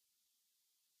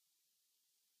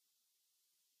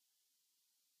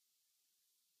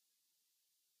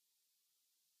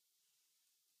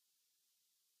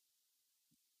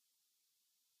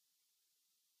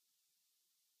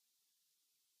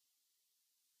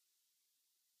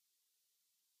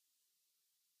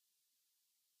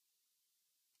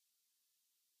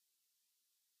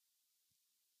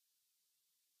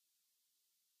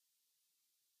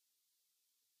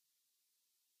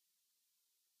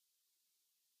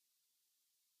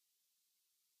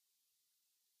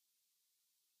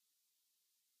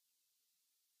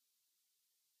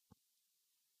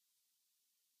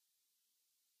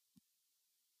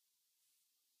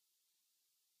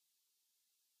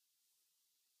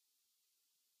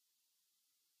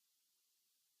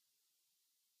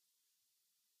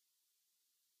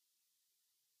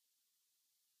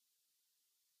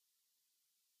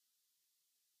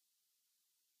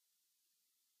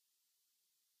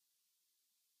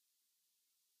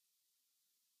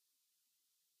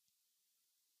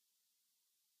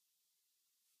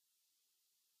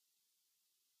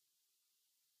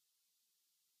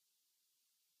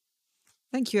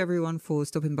 Thank you everyone for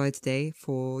stopping by today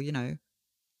for,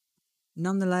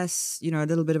 nonetheless, a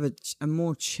little bit of a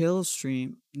more chill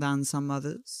stream than some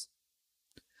others.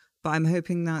 But I'm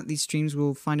hoping that these streams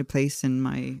will find a place in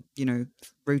my,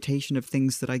 rotation of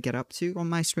things that I get up to on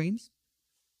my streams.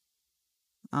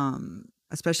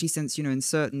 Especially since, in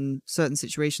certain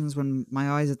situations when my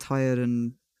eyes are tired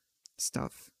and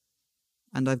stuff,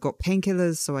 and I've got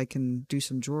painkillers so I can do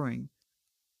some drawing.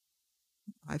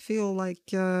 I feel like,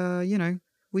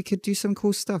 we could do some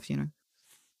cool stuff,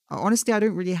 Honestly, I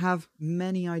don't really have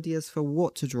many ideas for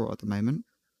what to draw at the moment.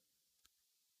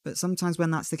 But sometimes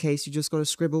when that's the case, you just gotta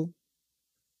scribble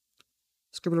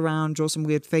around, draw some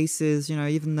weird faces,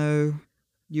 even though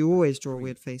you always draw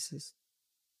weird faces.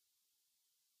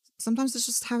 Sometimes it's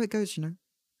just how it goes,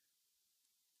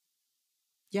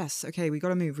 Yes, okay, we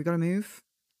gotta move.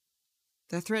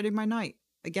 They're threatening my knight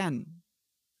again.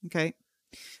 Okay.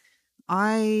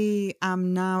 I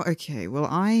am now... Okay, well,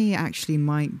 I actually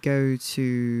might go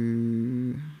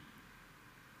to...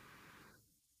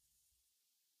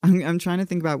 I'm trying to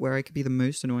think about where I could be the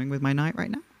most annoying with my knight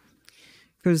right now.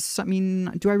 Because, I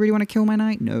mean, do I really want to kill my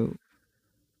knight? No.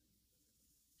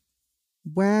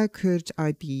 Where could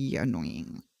I be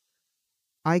annoying?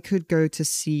 I could go to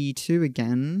C2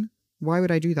 again. Why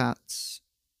would I do that?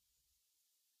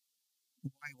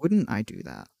 Why wouldn't I do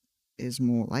that? Is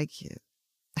more like it.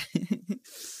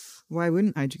 Why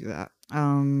wouldn't I do that?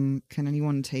 Can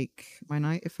anyone take my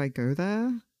knight if I go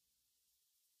there?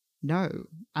 No.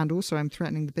 And also I'm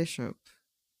threatening the bishop.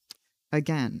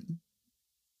 Again.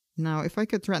 Now, if I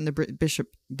could threaten the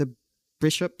bishop, the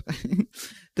bishop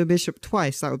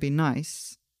twice, that would be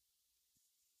nice.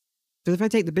 But if I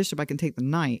take the bishop, I can take the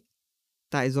knight.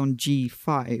 That is on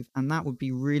G5, and that would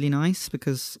be really nice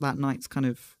because that knight's kind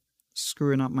of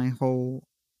screwing up my whole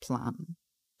plan,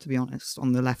 to be honest,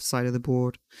 on the left side of the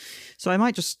board. So I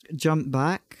might just jump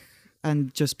back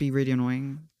and just be really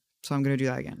annoying. So I'm going to do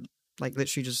that again. Like,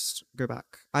 literally just go back.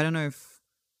 I don't know if...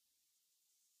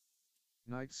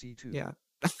 Knight C2. Yeah.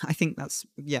 I think that's...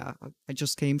 Yeah, I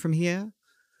just came from here.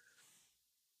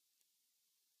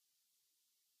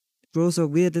 Draws a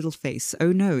weird little face.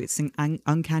 Oh no, it's an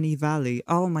uncanny valley.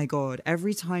 Oh my god,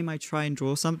 every time I try and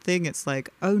draw something, it's like,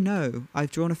 oh no,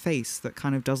 I've drawn a face that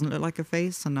kind of doesn't look like a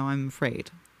face, and now I'm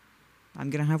afraid. I'm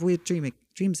gonna have weird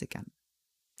dreams again.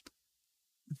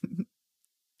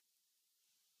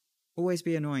 Always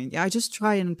be annoying. Yeah, I just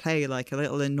try and play like a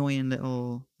little annoying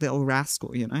little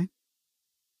rascal,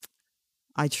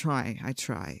 I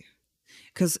try.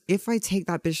 Because if I take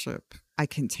that bishop, I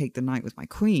can take the knight with my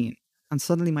queen. And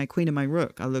suddenly my queen and my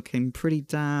rook are looking pretty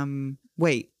damn...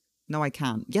 Wait. No, I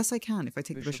can. Yes, I can. If I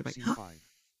take Bishop the bishop, C5.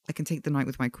 I can take the knight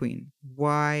with my queen.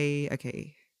 Why?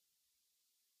 Okay.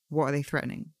 What are they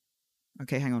threatening?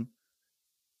 Okay, hang on.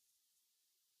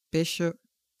 Bishop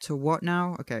to what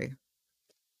now? Okay.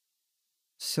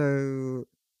 So...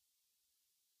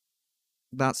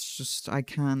 That's just... I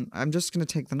can't... I'm just going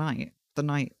to take the knight. The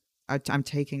knight. I'm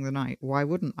taking the knight. Why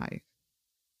wouldn't I?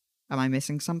 Am I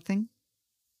missing something?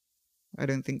 I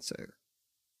don't think so.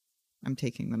 I'm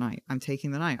taking the knight.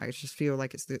 I just feel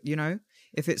like it's the...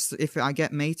 If I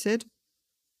get mated,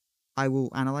 I will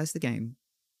analyze the game.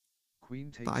 Queen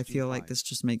takes But I feel G5. like this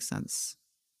just makes sense.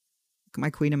 Look at my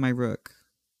queen and my rook.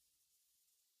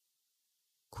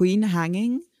 Queen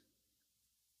hanging?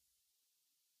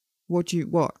 What?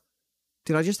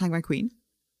 Did I just hang my queen?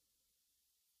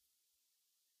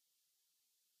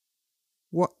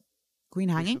 What? Queen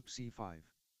hanging? Bishop C5.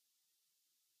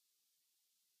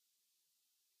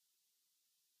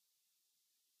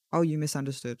 Oh, you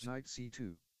misunderstood. Knight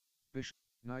C2. Bishop.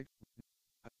 Knight.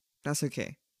 That's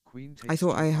okay. Queen takes I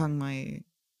thought G5. I hung my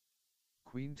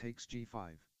Queen takes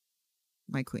G5.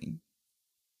 queen.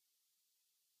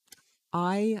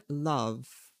 I love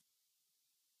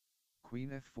Queen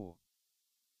F4.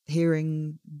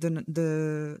 hearing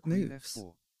the Queen moves.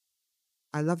 F4.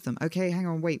 I love them. Okay, hang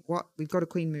on, wait, what? We've got a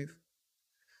queen move.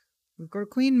 We've got a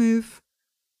queen move.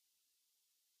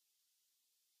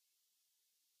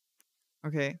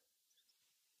 Okay.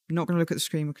 I'm not going to look at the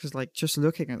screen because, like, just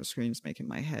looking at the screen is making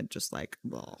my head just, like,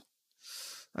 blah.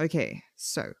 Okay,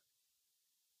 so.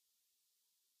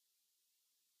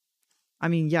 I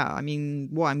mean,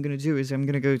 what I'm going to do is I'm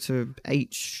going to go to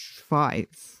H5.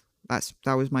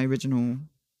 That was my original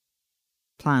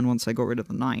plan once I got rid of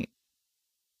the knight.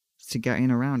 To get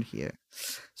in around here.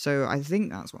 So I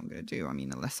think that's what I'm going to do. I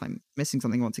mean, unless I'm missing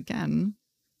something once again,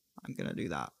 I'm going to do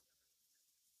that.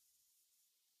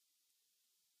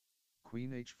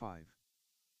 Queen H5.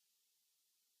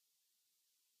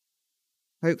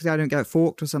 Hopefully I don't get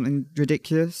forked or something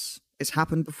ridiculous. It's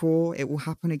happened before. It will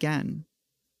happen again.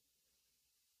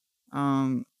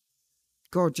 Um,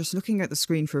 God, just looking at the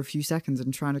screen for a few seconds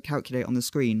and trying to calculate on the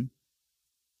screen,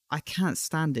 I can't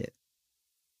stand it.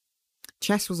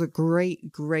 Chess was a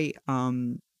great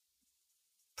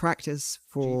practice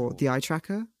for G4. the eye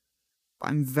tracker.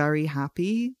 I'm very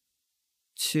happy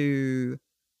to.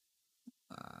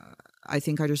 I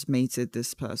think I just mated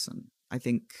this person. I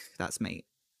think that's mate.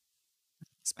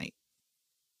 That's mate.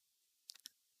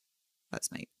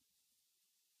 That's mate.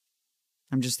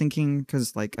 I'm just thinking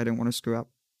because like I don't want to screw up.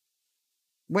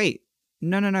 Wait,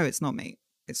 no, it's not mate.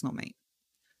 It's not mate.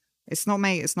 It's not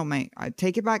mate. It's not mate. I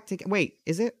take it back. Take it. Wait,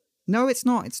 is it? No, it's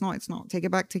not. It's not. It's not. Take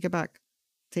it back. Take it back.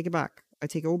 Take it back. I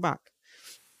take it all back.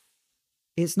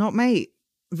 It's not mate.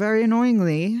 Very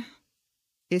annoyingly,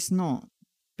 it's not.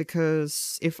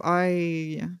 Because if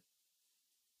I...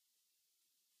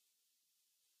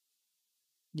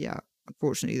 Yeah,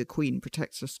 unfortunately the queen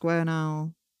protects the square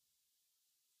now.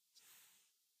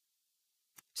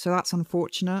 So that's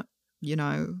unfortunate, you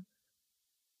know.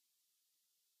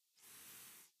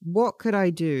 What could I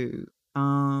do?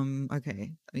 Okay,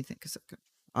 let me think a second.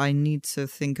 I need to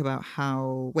think about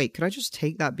how... Wait, could I just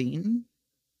take that bean?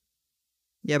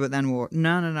 Yeah, but then what?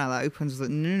 No, that opens the...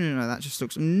 No, that just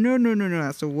looks... No,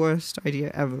 that's the worst idea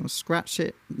ever. Scratch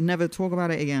it. Never talk about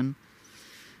it again.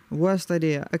 Worst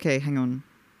idea. Okay, hang on.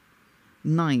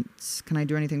 Knight. Can I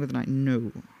do anything with the knight?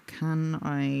 No. Can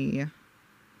I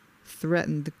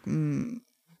threaten the...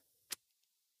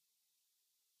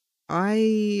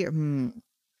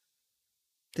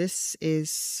 This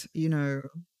is, you know...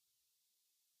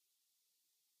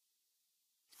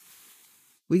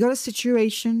 We got a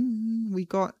situation. We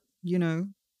got, you know...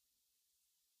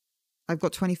 I've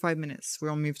got 25 minutes. We're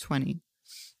on move 20.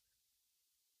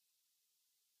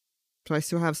 So I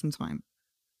still have some time.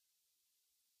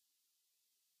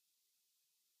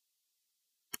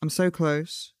 I'm so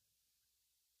close.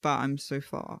 But I'm so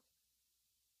far.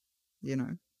 You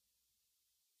know.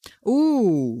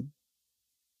 Ooh!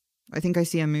 I think I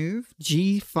see a move.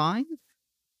 G5?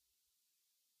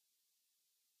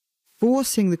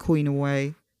 Forcing the queen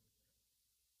away.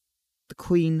 The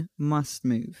queen must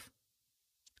move.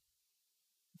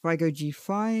 If I go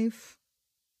G5,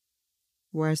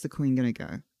 where's the queen gonna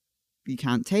go? You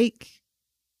can't take.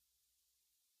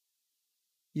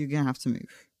 You're gonna have to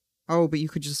move. Oh, but you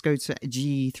could just go to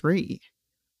G3.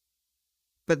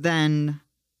 But then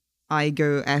I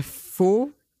go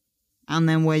F4, and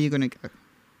then where are you gonna go?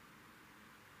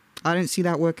 I don't see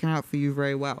that working out for you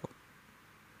very well.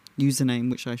 Username,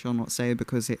 which I shall not say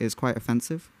because it is quite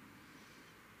offensive.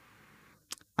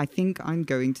 I think I'm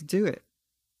going to do it.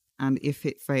 And if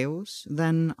it fails,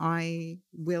 then I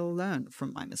will learn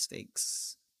from my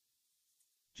mistakes.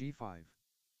 G5.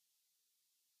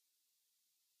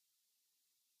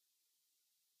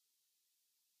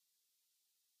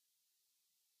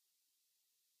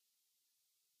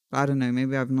 I don't know,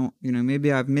 maybe I've not, you know,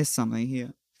 maybe I've missed something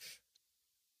here.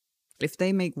 If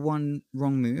they make one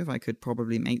wrong move, I could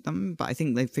probably make them, but I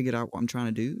think they've figured out what I'm trying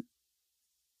to do.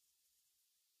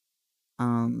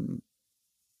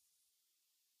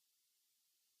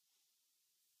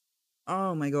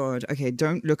 Oh my god. Okay,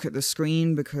 don't look at the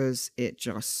screen because it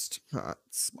just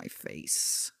hurts my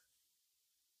face.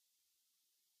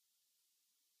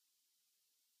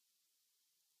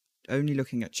 Only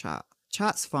looking at chat.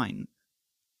 Chat's fine.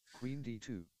 Queen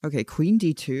D2. Okay, Queen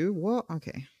D2? What?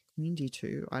 Okay, Queen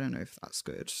D2. I don't know if that's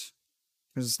good.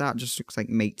 Because that just looks like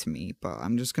mate to me, but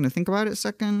I'm just going to think about it a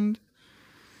second.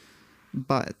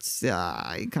 But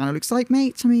it kind of looks like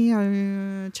mate to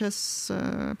me, chess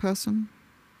person.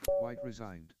 White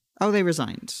resigned. Oh, they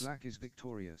resigned. Black is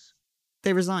victorious.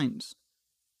 They resigned.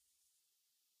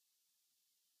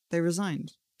 They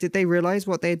resigned. Did they realize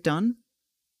what they had done?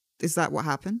 Is that what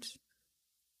happened?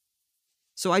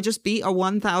 So I just beat a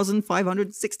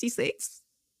 1,566?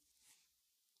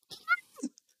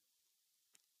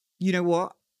 You know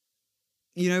what?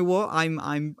 You know what? I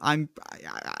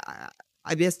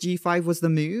guess G5 was the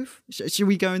move. Should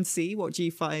we go and see what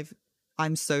G5?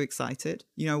 I'm so excited.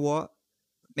 You know what?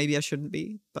 Maybe I shouldn't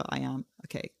be, but I am.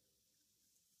 Okay.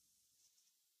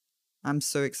 I'm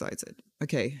so excited.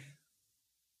 Okay.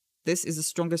 This is the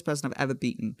strongest person I've ever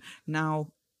beaten.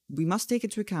 Now, we must take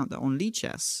into account that on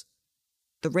Lichess,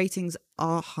 the ratings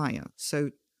are higher.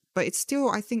 So, but it's still,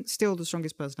 I think, still the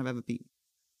strongest person I've ever beaten.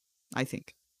 I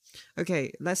think.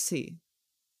 Okay, let's see.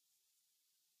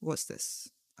 What's this?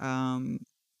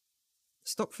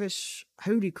 Stockfish,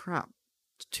 holy crap.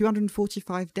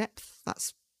 245 depth?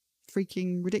 That's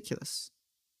freaking ridiculous.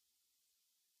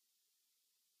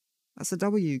 That's a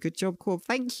W. Good job, Corb.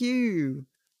 Thank you.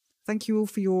 Thank you all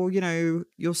for your, you know,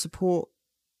 your support.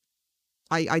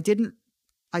 I didn't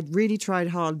I really tried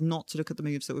hard not to look at the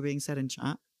moves that were being said in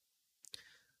chat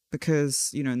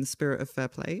because, you know, in the spirit of fair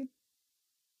play.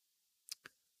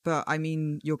 But I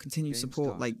mean, your continued Game support,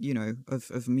 start. like, you know,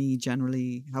 of me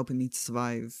generally helping me to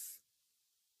survive.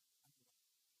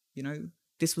 You know,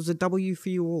 this was a W for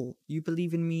you all. You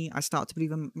believe in me. I start to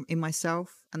believe in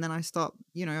myself. And then I start,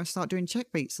 you know, I start doing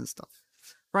checkmates and stuff.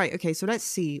 Right. Okay. So let's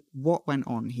see what went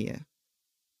on here.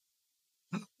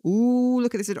 Ooh,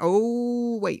 look at this.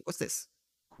 Oh, wait. What's this?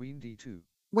 Queen d2.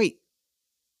 Wait.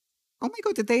 Oh my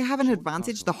God. Did they have an Short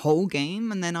advantage castle. the whole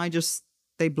game? And then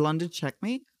they blundered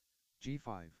checkmate?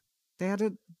 g5. They had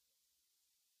a,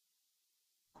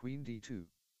 Queen d2.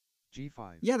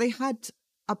 g5. yeah, they had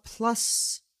a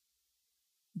plus.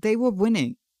 They were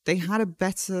winning. They had a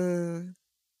better.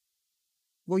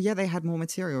 Well, yeah, they had more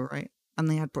material, right? And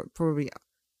they had probably.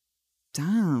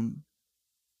 Damn.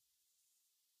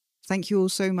 Thank you all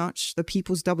so much. The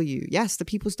People's W. Yes, the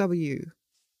People's W.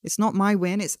 It's not my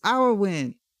win, it's our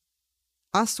win.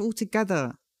 Us all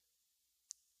together.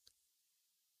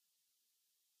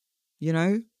 You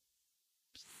know?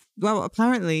 Well,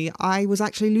 apparently, I was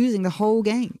actually losing the whole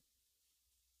game.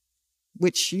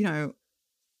 Which, you know,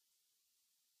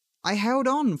 I held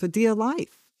on for dear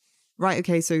life. Right,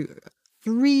 okay, so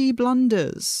 3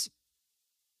 blunders.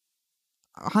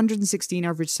 116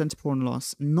 average center pawn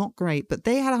loss. Not great, but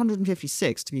they had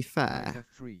 156, to be fair. Knight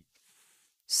f3.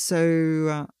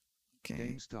 So, okay.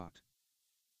 Game start.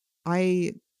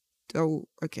 Oh,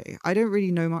 okay. I don't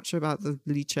really know much about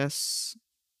the chess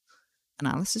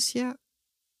analysis yet.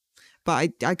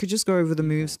 But I could just go over the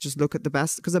moves, just look at the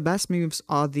best, because the best moves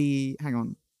are the, hang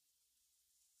on.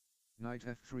 Knight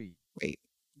f3. Wait.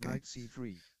 Okay. Knight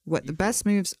c3. What, the best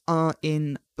moves are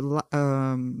in blue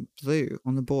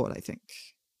on the board, I think.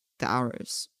 The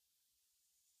arrows.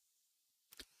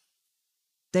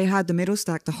 They had the middle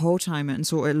stack the whole time and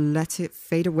sort of let it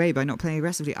fade away by not playing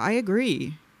aggressively. I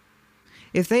agree.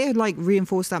 If they had, like,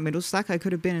 reinforced that middle stack, I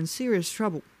could have been in serious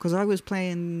trouble. Because I was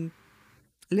playing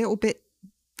a little bit...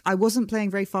 I wasn't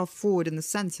playing very far forward in the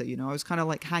center, you know? I was kind of,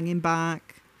 like, hanging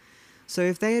back. So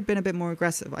if they had been a bit more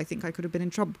aggressive, I think I could have been in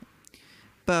trouble.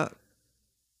 But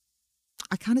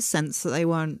I kind of sense that they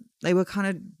weren't... They were kind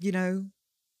of, you know...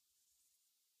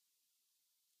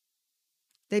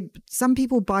 Some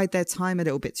people bide their time a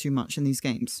little bit too much in these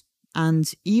games. And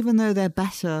even though they're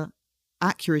better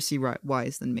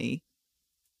accuracy-wise than me...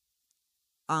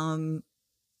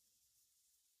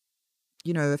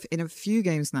 you know, in a few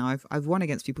games now, I've won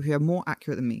against people who are more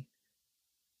accurate than me.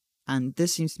 And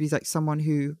this seems to be like someone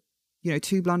who, you know,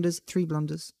 2 blunders, 3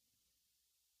 blunders.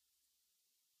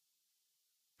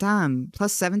 Damn,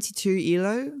 plus 72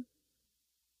 elo?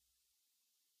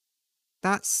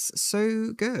 That's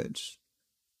so good.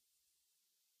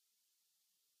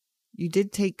 You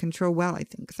did take control well, I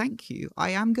think. Thank you.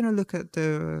 I am going to look at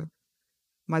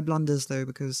my blunders, though,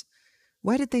 because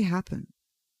where did they happen?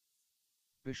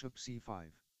 Bishop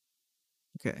c5.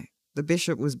 Okay. The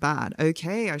bishop was bad.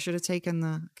 Okay, I should have taken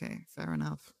the... Okay, fair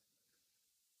enough.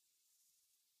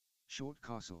 Short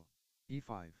castle.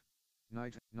 e5.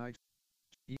 Knight,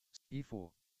 e4.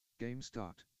 Game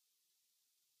start.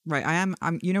 Right, I'm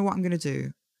you know what I'm going to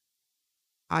do?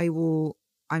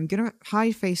 I'm going to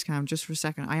hide face cam just for a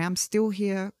second. I am still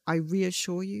here. I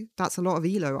reassure you. That's a lot of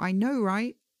elo. I know,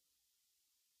 right?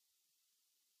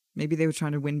 Maybe they were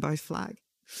trying to win by flag.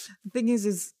 The thing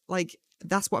is like,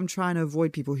 that's what I'm trying to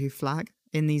avoid, people who flag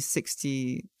in these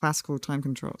 60 classical time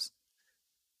controls.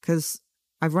 Because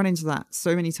I've run into that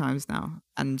so many times now.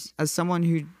 And as someone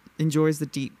who enjoys the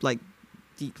deeply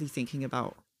thinking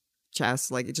about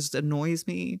chess, like, it just annoys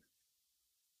me.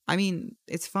 I mean,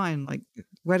 it's fine. Like,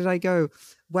 where did I go?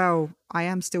 Well, I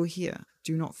am still here.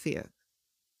 Do not fear.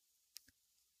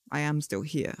 I am still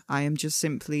here. I am just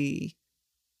simply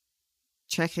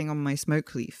checking on my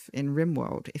smoke leaf in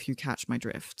RimWorld, if you catch my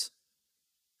drift.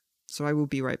 So I will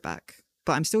be right back.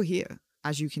 But I'm still here,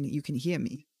 as you can hear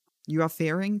me. You are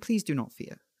fearing? Please do not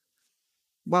fear.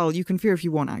 Well, you can fear if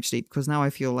you want, actually, because now I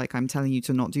feel like I'm telling you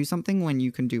to not do something when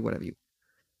you can do whatever you want.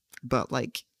 But,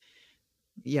 like,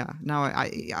 yeah, now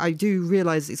I do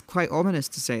realize it's quite ominous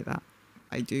to say that.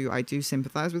 I do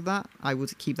sympathize with that. I will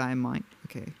keep that in mind.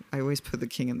 Okay, I always put the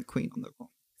king and the queen on the wrong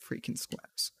freaking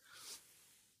squares.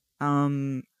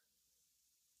 I'm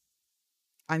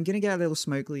gonna get a little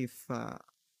smoke leaf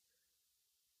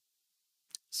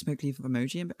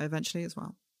emoji eventually as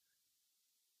well.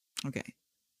 Okay.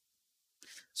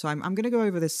 So I'm gonna go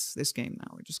over this game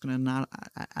now. We're just gonna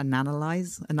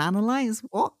analyze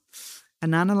what?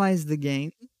 Analyze the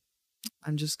game.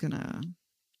 I'm just gonna,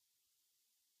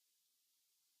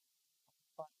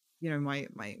 you know, my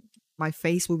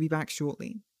face will be back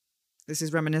shortly. This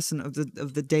is reminiscent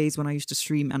of the days when I used to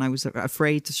stream and I was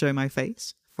afraid to show my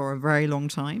face for a very long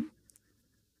time.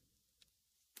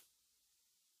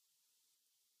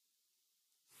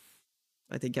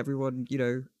 I think everyone,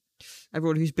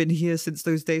 everyone who's been here since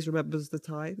those days remembers the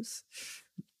times.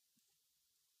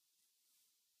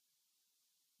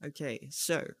 Okay,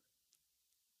 so.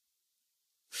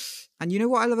 And you know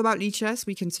what I love about Lichess?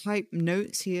 We can type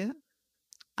notes here,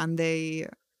 and they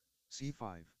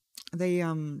C5.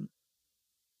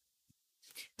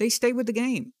 they stay with the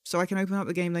game. So I can open up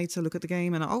the game later, look at the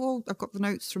game, and I've got the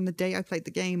notes from the day I played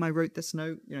the game. I wrote this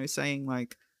note, saying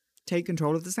like, take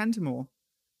control of the center more.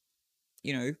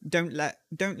 Don't let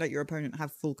your opponent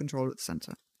have full control at the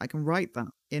center. I can write that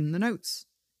in the notes.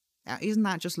 Isn't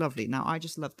that just lovely? Now I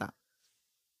just love that.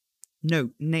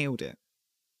 No, nailed it.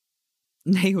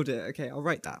 Nailed it. Okay, I'll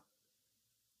write that.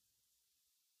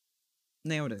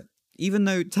 Nailed it. Even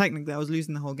though technically I was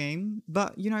losing the whole game,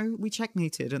 but we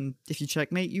checkmated, and if you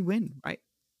checkmate, you win, right?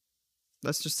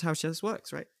 That's just how chess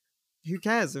works, right? Who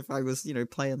cares if I was,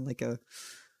 playing like a,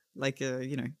 Knight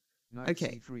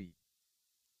okay. C3.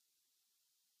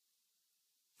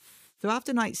 So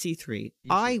after knight c3, E6.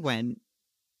 I went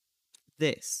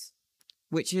this,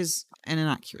 which is an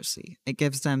inaccuracy. It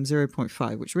gives them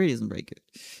 0.5, which really isn't very good.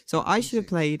 So I should have E6.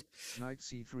 played. Knight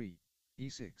C3.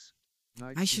 E6.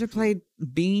 Knight I should have C3. played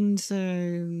bean, so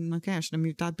okay, I should have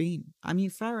moved that bean. I mean,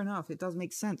 fair enough, it does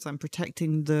make sense. I'm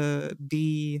protecting the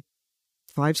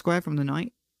b5 square from the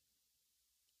knight.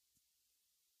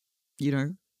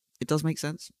 It does make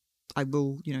sense. I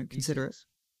will, consider it.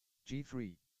 E6.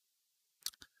 G3.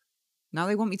 Now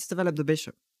they want me to develop the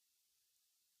bishop.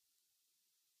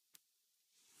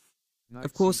 Knight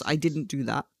Of course, I C6. didn't do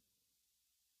that.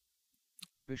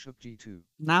 Bishop G2.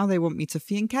 Now they want me to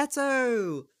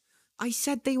fianchetto. I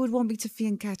said they would want me to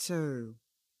fianchetto.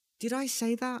 Did I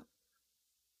say that?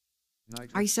 Knight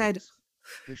I F6. said,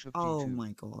 Bishop oh G2.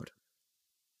 my god.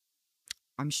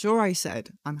 I'm sure I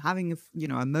said, I'm having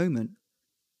a moment.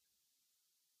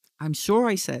 I'm sure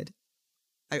I said,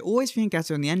 I always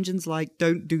fianchetto, and the engine's like,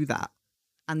 don't do that.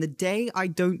 And the day I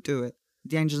don't do it,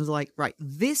 the engine's like, right,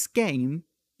 this game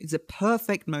is a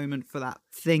perfect moment for that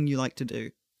thing you like to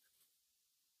do.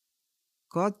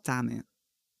 God damn it.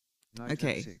 Knight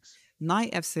Okay. F6.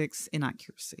 Knight f6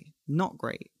 inaccuracy. Not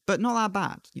great, but not that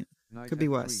bad. Knight Could be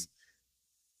F3. worse.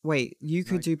 Wait, you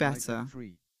could do better.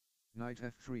 Knight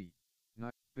F3.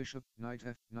 Knight Bishop. Knight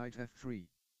F3.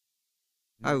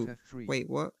 Oh, Knight F3. wait,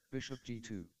 what? Bishop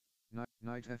G2.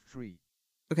 Knight F3.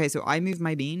 Okay, so I moved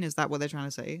my bean. Is that what they're trying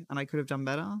to say? And I could have done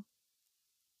better?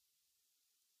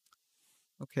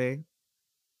 Okay.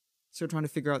 Still trying to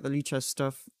figure out the Lichess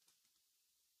stuff.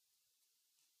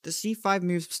 The c5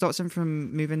 move stops them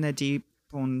from moving their d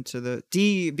pawn to the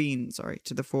d bean,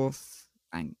 to the fourth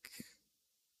rank.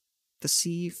 The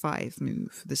c5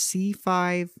 move. The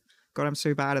c5. God, I'm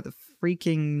so bad at the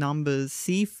freaking numbers.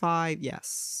 c5,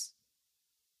 yes.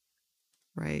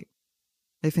 Right.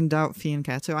 If in doubt,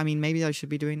 fianchetto. I mean, maybe I should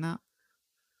be doing that.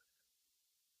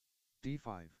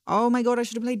 D5. Oh my god, I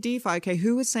should have played d5. Okay,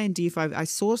 who was saying d5? I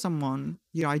saw someone,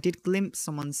 I did glimpse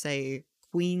someone say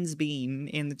Queen's Bean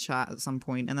in the chat at some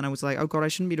point, and then I was like, oh god, I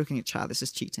shouldn't be looking at chat, this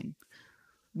is cheating.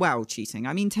 Well, cheating.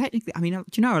 I mean, technically, a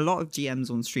lot of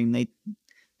GMs on stream,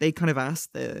 they kind of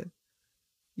ask their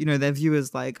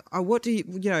viewers like, oh, what do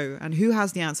you, and who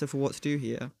has the answer for what to do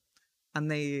here?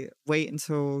 And they wait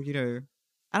until,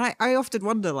 and I often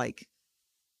wonder, like,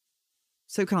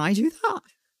 so can I do that?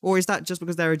 Or is that just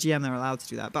because they're a GM, they're allowed to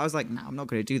do that? But I was like, no, I'm not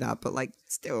going to do that. But, like,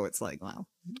 still, it's like, wow.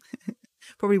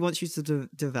 Probably wants you to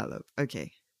develop.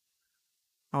 Okay.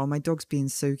 Oh, my dog's being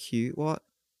so cute. What?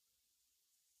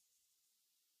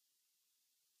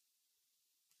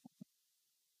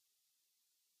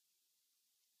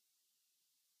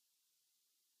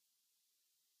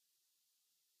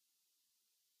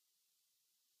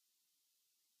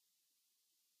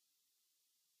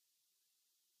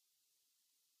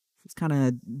 It's kind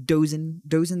of dozing,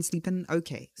 sleeping.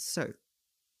 Okay, so.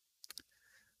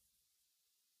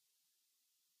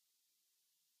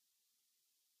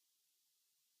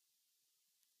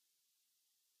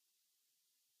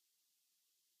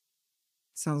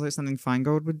 Sounds like something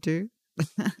Feingold would do.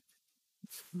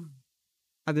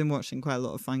 I've been watching quite a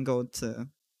lot of Feingold to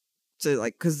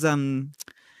like, because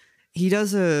he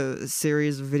does a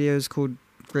series of videos called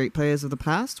Great Players of the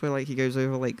Past, where like he goes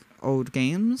over like old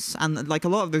games, and like a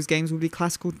lot of those games would be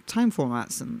classical time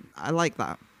formats, and I like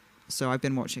that. So I've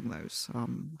been watching those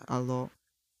a lot.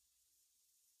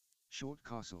 Short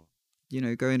castle.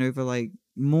 Going over like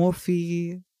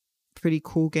Morphe, pretty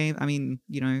cool game. I mean,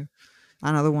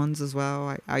 and other ones as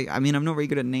well. I mean, I'm not very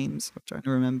good at names. I'm trying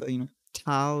to remember,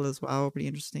 Tal as well, pretty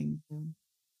interesting.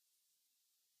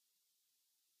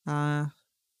 Uh,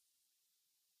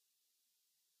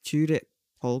 Judith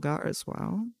Polgar as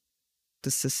well,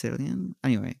 the Sicilian.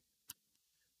 Anyway,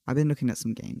 I've been looking at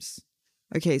some games.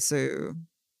 Okay, so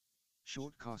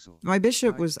Short castle. my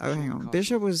bishop Knight, was. Oh, hang short on. castle.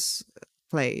 Bishop was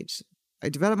played. I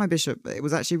developed my bishop, but it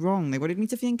was actually wrong. They wanted me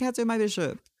to fianchetto my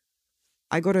bishop.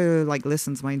 I gotta like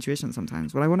listen to my intuition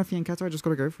sometimes. When I want a fianchetto, I just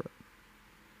gotta go for it.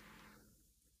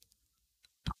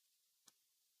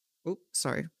 Oh,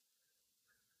 sorry.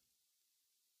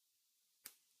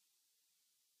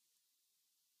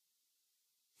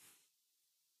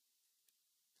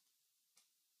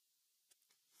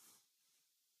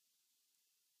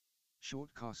 Short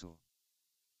castle.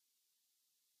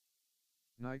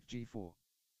 Knight g4.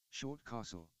 Short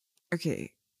castle.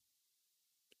 Okay.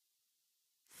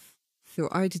 So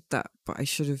I did that, but I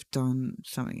should have done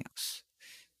something else.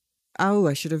 Oh,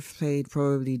 I should have played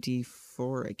probably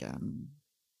d4 again.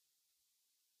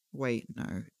 Wait,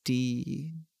 no.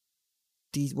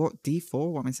 What?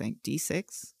 D4? What am I saying?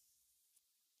 D6?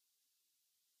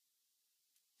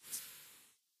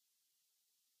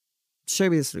 Show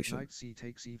me the solution. Knight c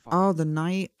takes e5. Oh, the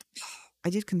knight. I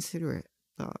did consider it,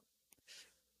 but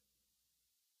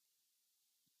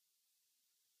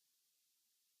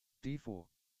d4.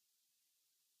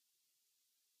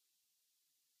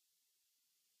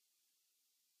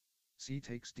 C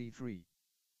takes d3.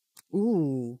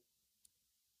 ooh.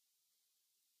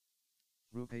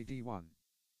 Rook a d1.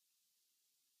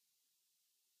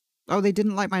 Oh, they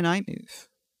didn't like my knight move.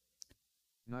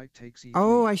 Knight takes e3.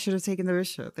 Oh, I should have taken the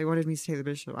bishop. They wanted me to take the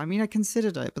bishop. I mean, I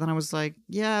considered it, but then I was like,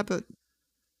 yeah, but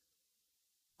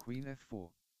Queen f4.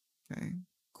 okay.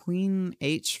 Queen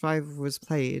h5 was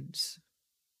played.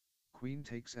 Queen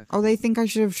takes f4. Oh, they think I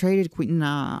should have traded queen.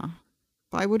 Nah.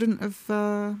 But I wouldn't have.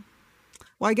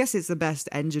 Well, I guess it's the best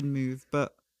engine move,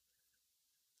 but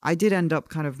I did end up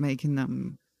kind of making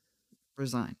them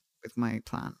resign with my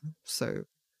plan. So,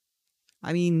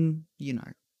 I mean, you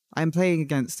know, I'm playing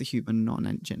against a human, not an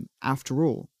engine, after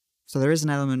all. So there is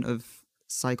an element of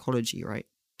psychology, right,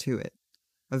 to it.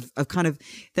 Of kind of,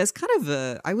 there's kind of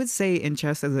a, I would say in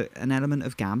chess there's an element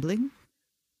of gambling.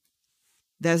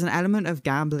 There's an element of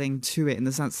gambling to it in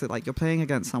the sense that like you're playing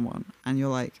against someone and you're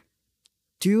like,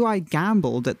 do I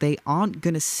gamble that they aren't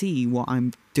going to see what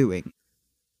I'm doing?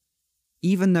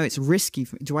 Even though it's risky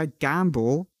for me, do I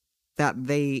gamble that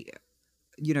they,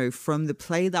 you know, from the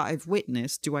play that I've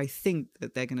witnessed, do I think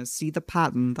that they're going to see the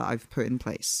pattern that I've put in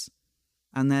place?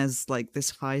 And there's like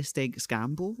this high stakes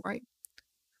gamble, right?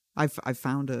 I've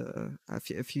found a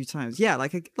few times. Yeah,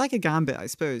 like a gambit, I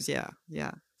suppose. Yeah,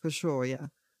 yeah, for sure. Yeah.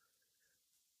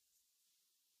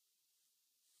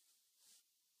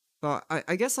 But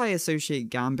I guess I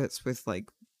associate gambits with like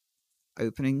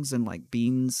openings and like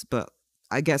beans, but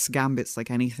I guess gambits like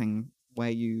anything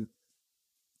where you.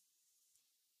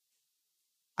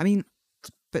 I mean,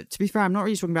 but to be fair, I'm not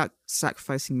really talking about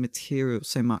sacrificing material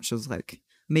so much as like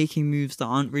making moves that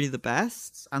aren't really the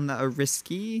best and that are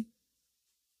risky,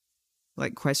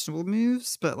 like questionable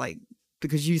moves, but like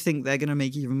because you think they're gonna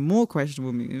make even more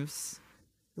questionable moves,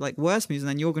 like worse moves, and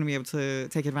then you're gonna be able to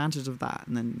take advantage of that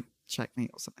and then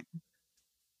checkmate or something.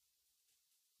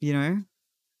 You know?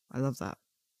 I love that.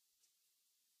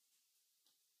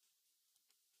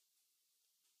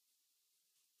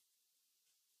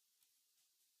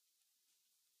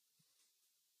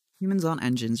 Humans aren't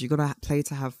engines. You gotta play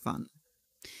to have fun.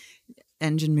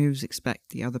 Engine moves expect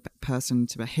the other person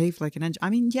to behave like an engine. I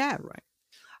mean, yeah, right.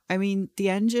 I mean, the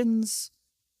engines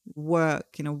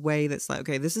work in a way that's like,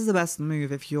 okay, this is the best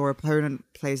move if your opponent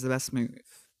plays the best move.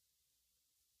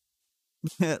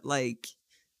 Like,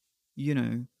 you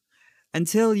know,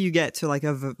 until you get to like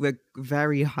a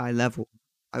very high level,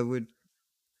 I would,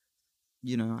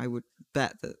 you know, I would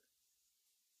bet that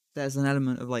there's an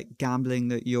element of like gambling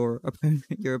that your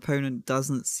opponent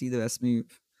doesn't see the best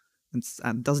move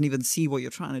and doesn't even see what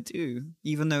you're trying to do,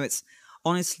 even though it's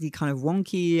honestly kind of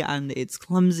wonky and it's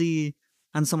clumsy,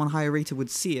 and someone higher rated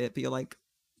would see it, but you're like,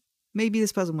 maybe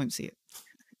this person won't see it.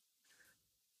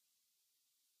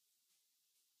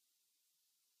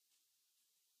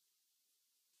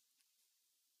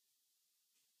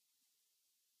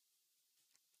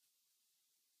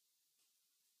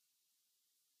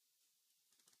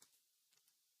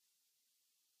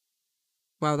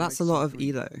 Wow, that's Knight a lot of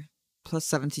c3. elo. Plus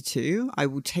 72. I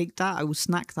will take that. I will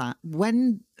snack that.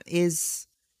 When is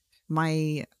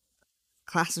my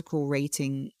classical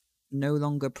rating no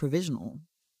longer provisional?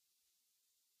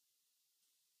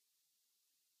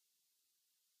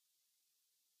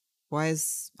 Why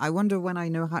is I wonder when I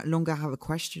no longer have a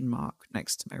question mark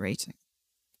next to my rating.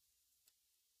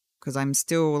 Because I'm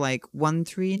still like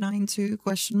 1392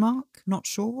 question mark. Not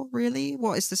sure really.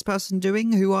 What is this person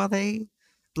doing? Who are they?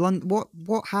 Blunt. What?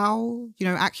 How? You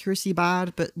know, accuracy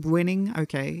bad, but winning.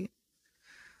 Okay.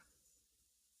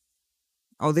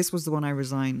 Oh, this was the one I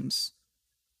resigned.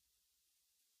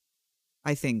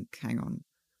 I think. Hang on.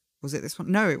 Was it this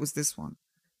one? No, it was this one.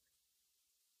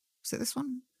 Was it this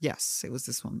one? Yes, it was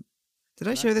this one. Did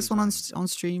I Black show this one resigned. on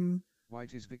stream?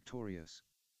 White is victorious.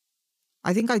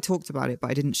 I think I talked about it,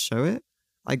 but I didn't show it.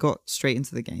 I got straight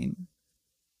into the game.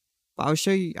 But I'll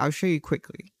show you. I'll show you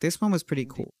quickly. This one was pretty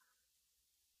cool.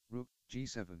 Rook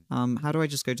G7. How do I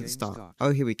just go to the Game start? start.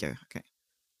 Oh, here we go. Okay.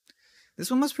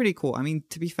 This one was pretty cool. I mean,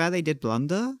 to be fair, they did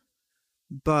blunder,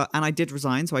 and I did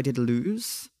resign, so I did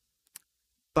lose.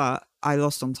 But I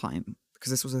lost on time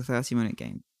because this was a 30-minute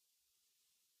game.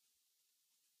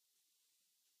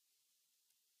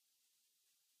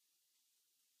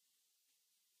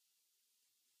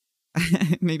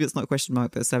 Maybe it's not a question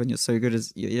mark, but 7, you're so good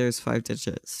as yo's 5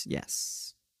 digits.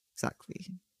 Yes, exactly.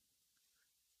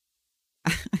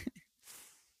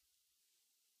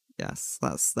 Yes,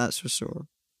 that's for sure.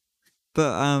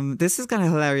 But this is kind of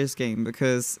hilarious game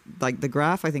because like the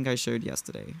graph I think I showed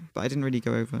yesterday, but I didn't really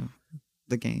go over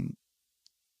the game.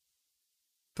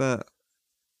 But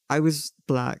I was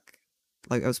black,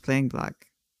 like I was playing black,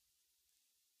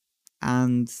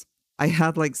 and I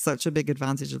had like such a big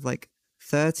advantage of like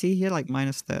 30 here, like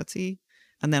minus 30,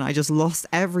 and then I just lost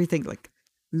everything. Like,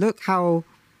 look how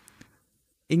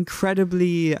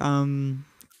incredibly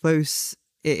close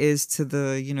it is to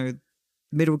the, you know,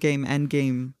 middle game, end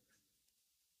game.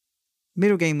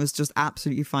 Middle game was just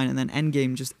absolutely fine, and then end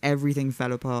game, just everything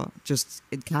fell apart, just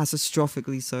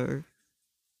catastrophically so.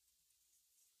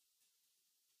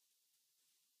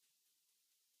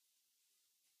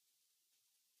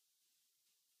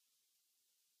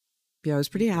 Yeah, I was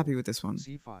pretty D4, happy with this one.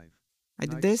 C5. I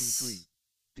did Knight this, C3.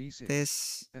 D6.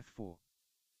 this. F4.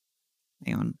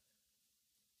 Hang on,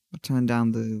 I'll turn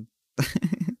down the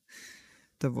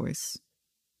the voice.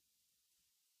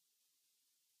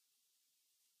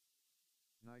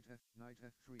 Knight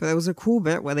F3. But there was a cool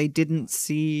bit where they didn't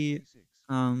see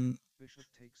Bishop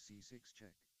takes C6 check.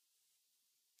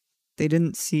 they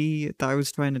didn't see that I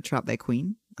was trying to trap their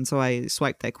queen, and so I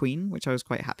swiped their queen, which I was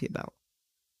quite happy about.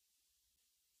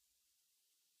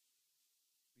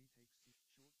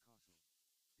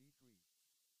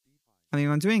 I mean,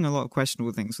 I'm doing a lot of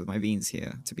questionable things with my beans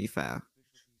here, to be fair.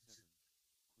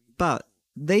 But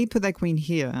they put their queen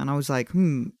here, and I was like,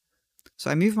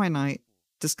 So I moved my knight,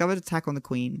 discovered attack on the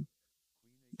queen.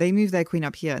 They moved their queen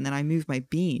up here, and then I moved my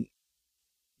bean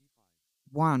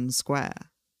 1 square.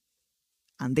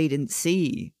 And they didn't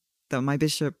see that my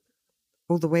bishop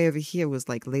all the way over here was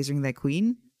like lasering their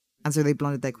queen. And so they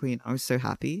blundered their queen. I was so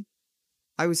happy.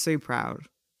 I was so proud.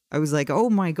 I was like,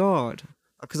 oh my god.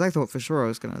 Because I thought for sure I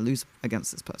was going to lose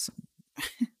against this person.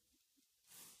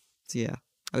 So yeah,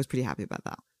 I was pretty happy about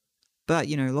that. But,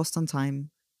 you know, lost on time.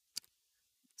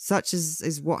 Such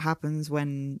is what happens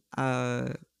when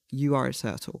you are a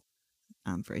turtle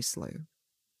and very slow.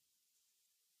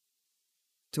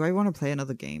 Do I want to play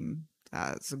another game?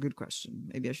 That's a good question.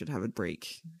 Maybe I should have a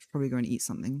break. Probably go and eat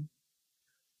something.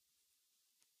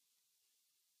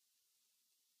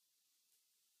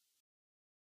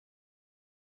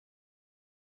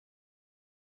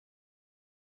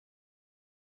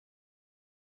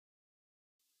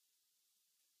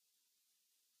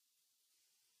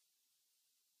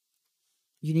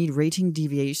 You need rating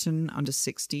deviation under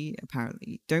 60,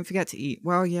 apparently. Don't forget to eat.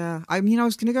 Well, yeah. I mean, I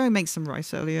was going to go and make some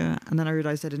rice earlier, and then I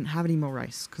realized I didn't have any more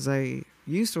rice, because I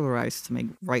used all the rice to make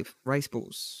rice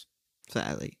balls for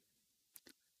Ellie.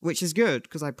 Which is good,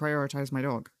 because I prioritized my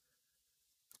dog.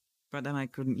 But then I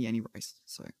couldn't eat any rice,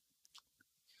 so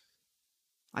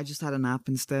I just had a nap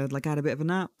instead. Like, I had a bit of a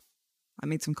nap. I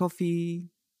made some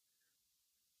coffee.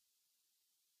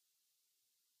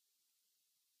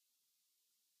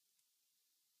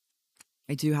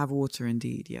 I do have water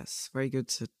indeed, yes. Very good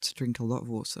to drink a lot of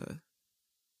water.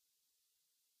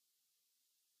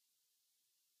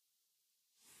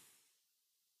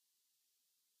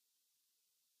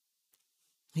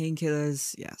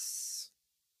 Painkillers, yes.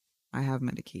 I have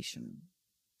medication.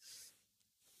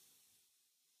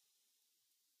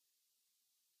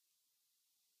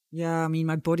 Yeah, I mean,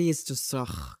 my body is just,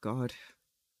 ugh, God.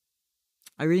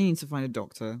 I really need to find a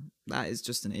doctor. That is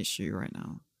just an issue right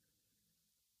now.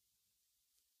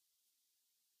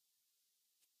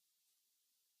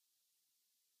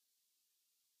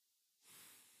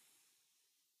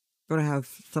 Gotta have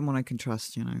someone I can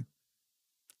trust, you know,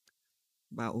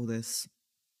 about all this.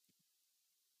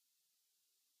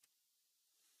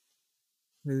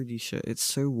 Holy shit, it's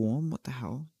so warm. What the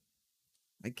hell?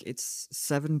 Like it's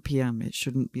 7 p.m. It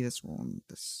shouldn't be this warm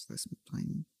this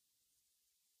time.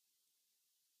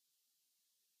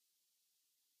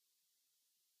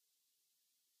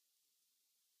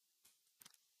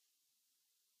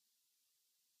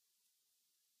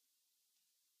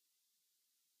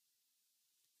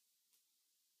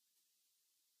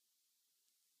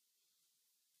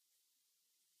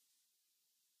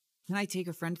 Can I take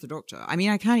a friend to the doctor? I mean,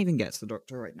 I can't even get to the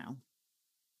doctor right now.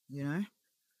 You know,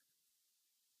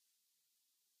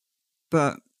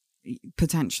 but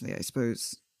potentially, I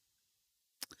suppose.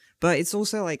 But it's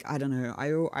also like I don't know.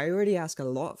 I already ask a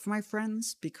lot for my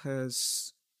friends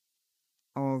because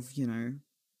of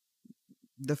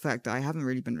the fact that I haven't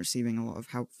really been receiving a lot of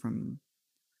help from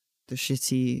the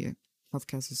shitty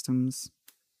healthcare systems.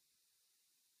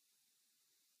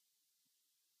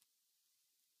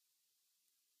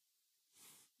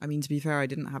 I mean, to be fair, I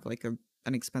didn't have like an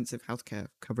expensive healthcare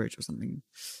coverage or something,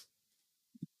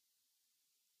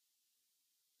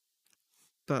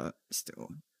 but still,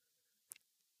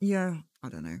 yeah, I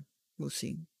don't know. We'll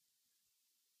see.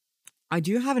 I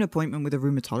do have an appointment with a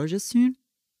rheumatologist soon,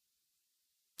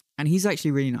 and he's actually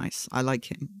really nice. I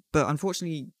like him, but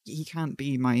unfortunately, he can't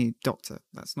be my doctor.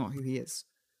 That's not who he is.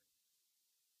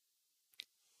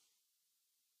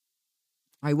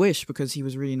 I wish because he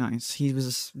was really nice. He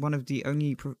was one of the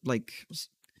only like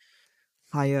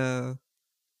higher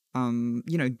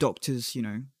doctors,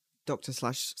 doctor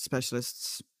slash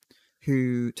specialists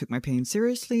who took my pain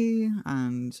seriously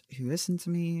and who listened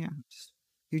to me and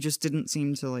who just didn't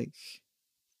seem to like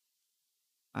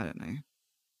I don't know.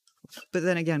 But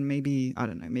then again, maybe I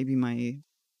don't know, maybe my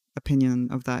opinion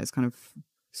of that is kind of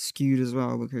skewed as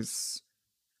well because,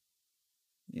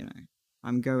 you know,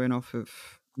 I'm going off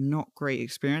of not great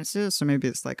experiences. So maybe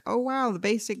it's like, oh wow, the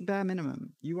basic bare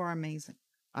minimum. You are amazing.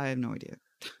 I have no idea.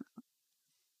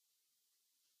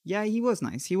 Yeah, he was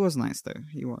nice. He was nice though.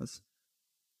 He was.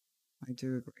 I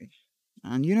do agree.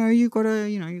 And you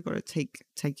gotta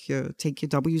take your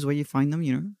W's where you find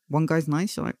them. One guy's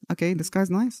nice. You're like, okay, this guy's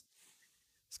nice.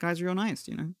 This guy's real nice.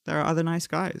 There are other nice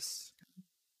guys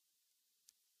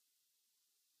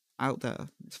out there.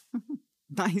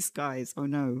 Nice guys. Oh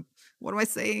no, what am I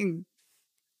saying?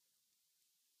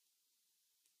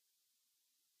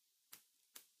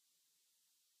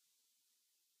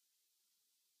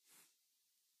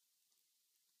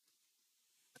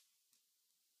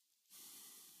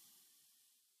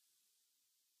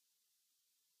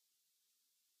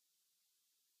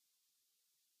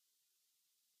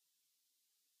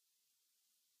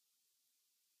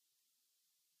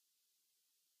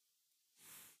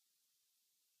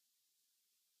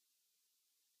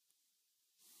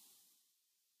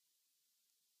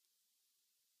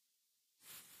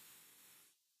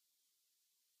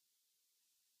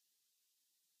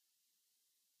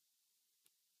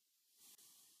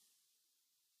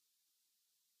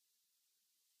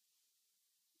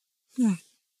 Yeah,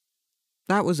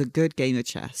 that was a good game of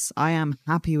chess. I am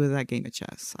happy with that game of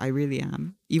chess. I really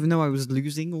am. Even though I was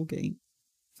losing all game,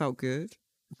 felt good.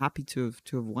 Happy to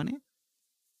have won it.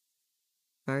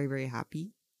 Very very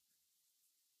happy.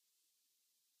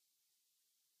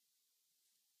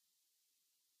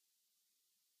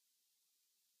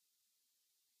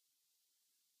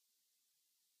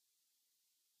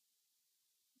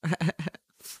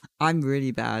 I'm really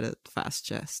bad at fast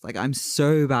chess. Like I'm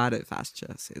so bad at fast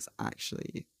chess. It's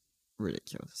actually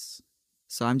ridiculous.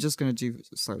 So I'm just gonna do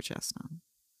slow chess now,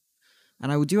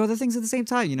 and I will do other things at the same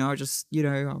time. I just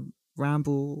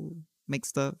ramble, make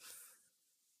stuff.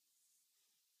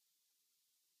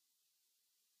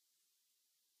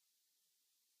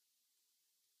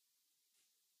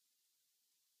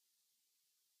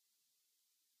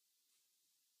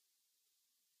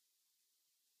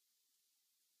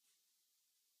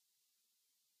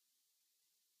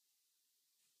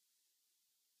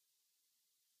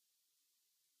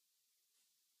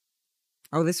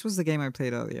 Oh, this was the game I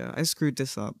played earlier. I screwed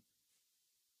this up.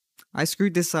 I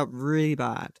screwed this up really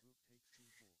bad.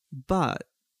 But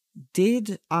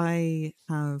did I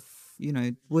have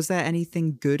was there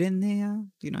anything good in there?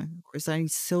 Or is there any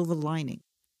silver lining?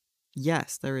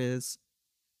 Yes, there is.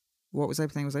 What was I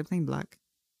playing? Was I playing black?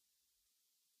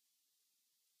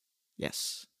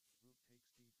 Yes.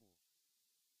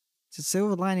 The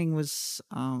silver lining was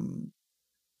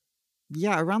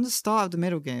yeah, around the start of the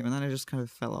middle game, and then I just kind of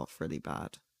fell off really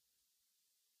bad.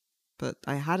 But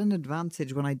I had an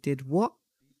advantage when I did what?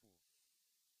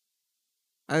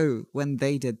 Oh, when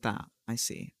they did that. I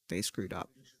see. They screwed up.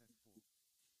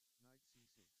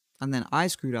 And then I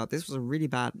screwed up. This was a really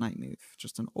bad knight move.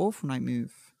 Just an awful knight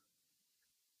move.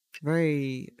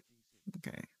 Very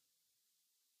okay.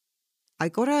 I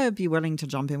gotta be willing to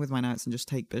jump in with my knights and just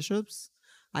take bishops.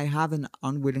 I have an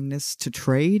unwillingness to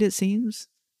trade, it seems.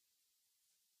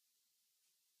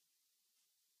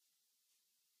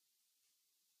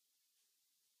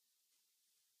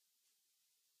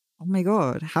 Oh my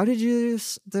god! How did you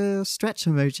use the stretch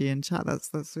emoji in chat?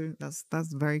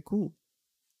 That's very cool.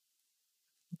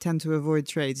 I tend to avoid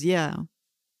trades. Yeah,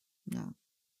 yeah,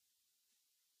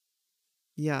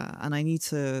 yeah. And I need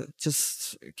to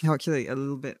just calculate a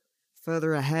little bit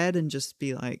further ahead and just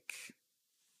be like,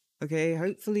 okay,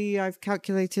 hopefully I've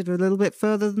calculated a little bit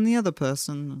further than the other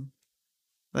person.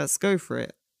 Let's go for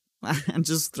it, and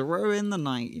just throw in the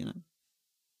knight.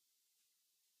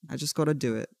 I just gotta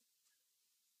do it.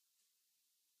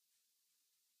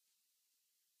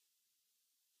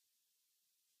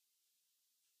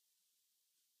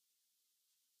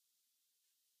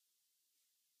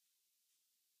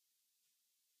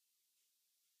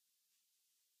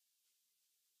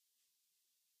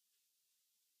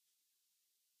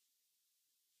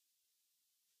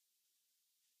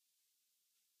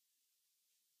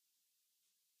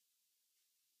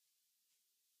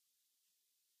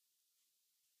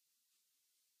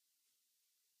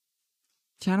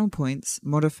 Channel points,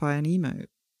 modify an emote.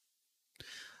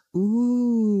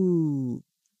 Ooh.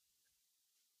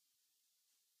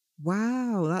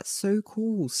 Wow, that's so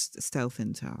cool, Stealth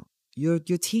Intel. You're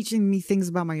teaching me things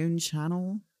about my own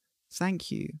channel.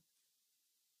 Thank you.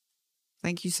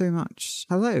 Thank you so much.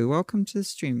 Hello, welcome to the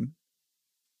stream.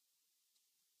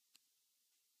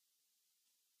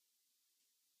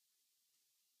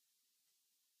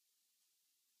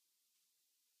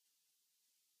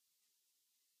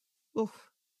 Oof.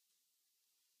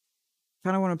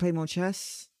 Kind of want to play more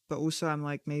chess, but also I'm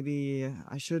like, maybe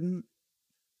I shouldn't,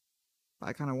 but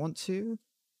I kind of want to.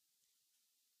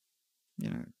 You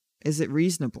know, is it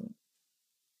reasonable?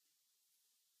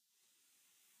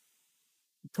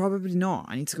 Probably not.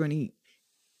 I need to go and eat.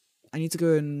 I need to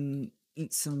go and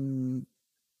eat some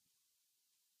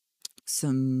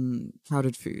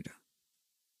powdered food.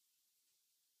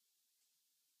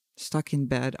 Stuck in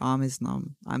bed, arm is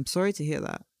numb. I'm sorry to hear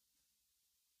that.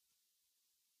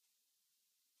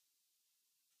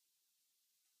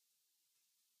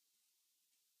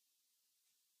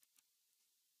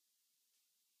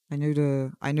 I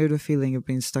know the feeling of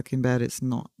being stuck in bed. It's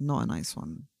not a nice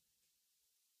one.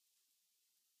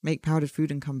 Make powdered food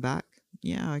and come back?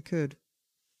 Yeah, I could.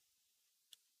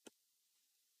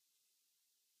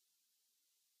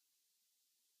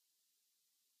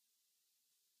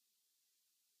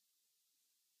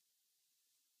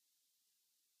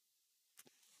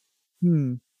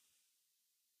 Hmm.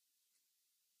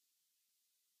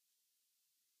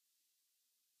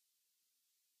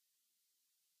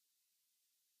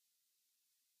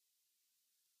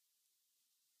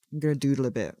 I'm gonna doodle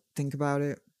a bit. Think about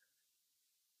it.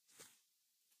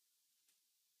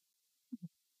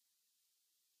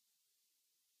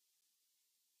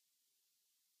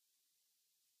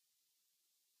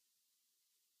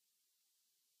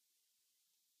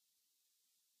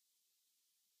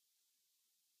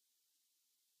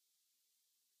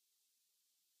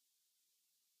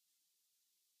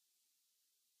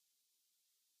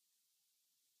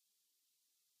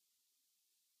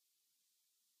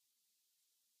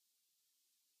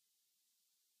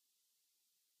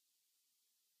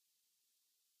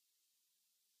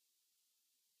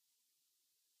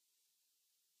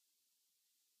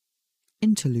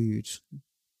 Interlude.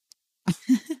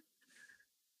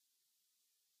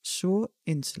 Short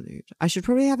interlude. I should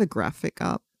probably have a graphic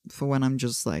up for when I'm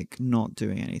just like not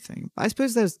doing anything. But I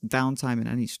suppose there's downtime in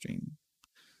any stream.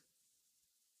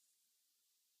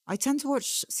 I tend to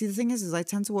watch. See, the thing is I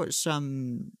tend to watch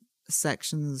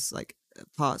sections like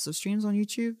parts of streams on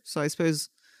YouTube. So I suppose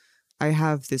I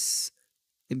have this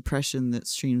impression that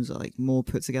streams are like more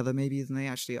put together maybe than they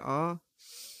actually are.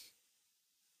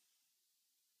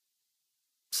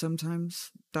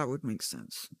 Sometimes that would make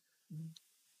sense.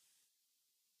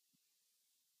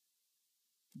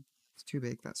 It's too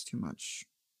big. That's too much.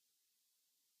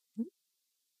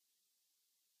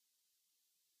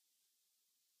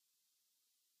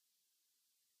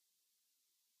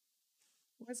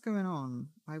 What's going on?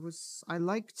 I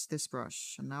liked this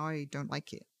brush and now I don't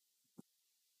like it.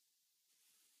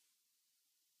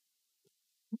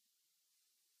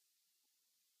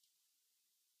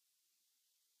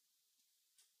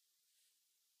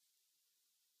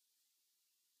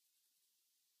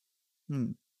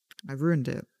 Hmm. I ruined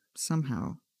it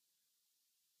somehow.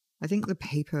 I think the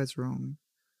paper is wrong.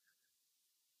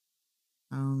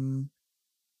 Um,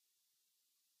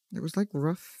 it was like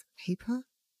rough paper.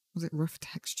 Was it rough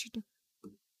textured?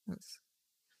 I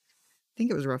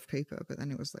think it was rough paper, but then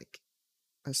it was like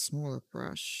a smaller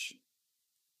brush.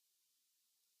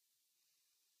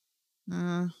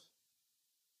 Uh,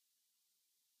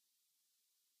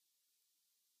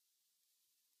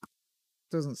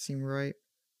 doesn't seem right.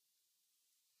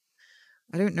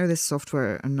 I don't know this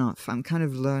software enough. I'm kind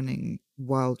of learning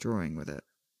while drawing with it.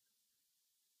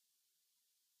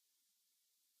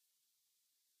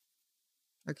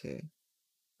 Okay,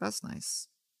 that's nice.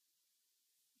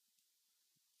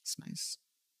 It's nice.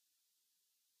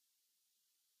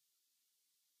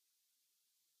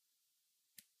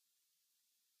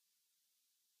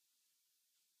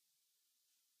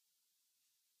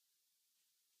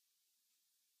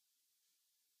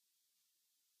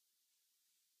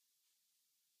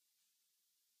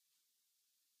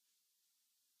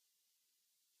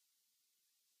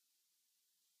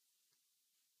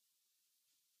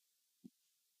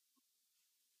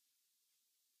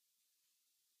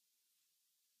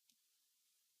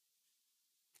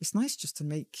 It's nice just to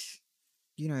make,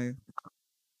 you know,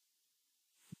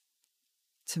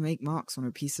 to make marks on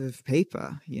a piece of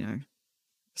paper,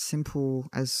 simple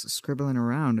as scribbling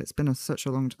around. It's been such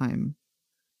a long time.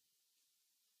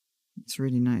 It's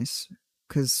really nice.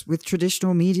 Because with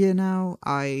traditional media now,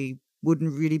 I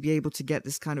wouldn't really be able to get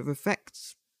this kind of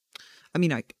effect. I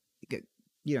mean,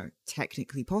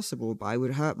 technically possible, but I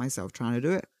would hurt myself trying to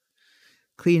do it.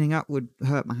 Cleaning up would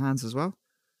hurt my hands as well.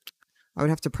 I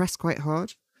would have to press quite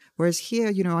hard. Whereas here,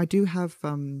 I do have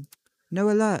no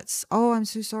alerts. Oh, I'm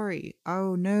so sorry.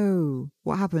 Oh no.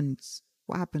 What happened?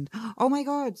 What happened? Oh my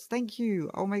god, thank you.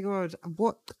 Oh my god.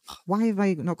 What? Why have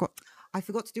I not got I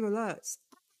forgot to do alerts.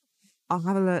 I'll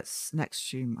have alerts next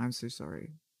stream. I'm so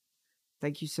sorry.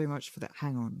 Thank you so much for that.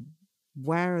 Hang on.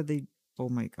 Where are the Oh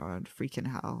my god, freaking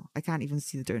hell. I can't even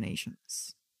see the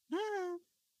donations.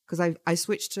 Because I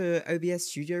switched to OBS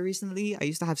Studio recently. I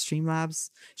used to have Streamlabs.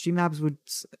 Streamlabs would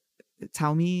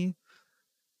tell me,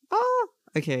 oh,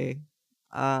 okay.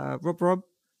 Rob,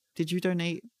 did you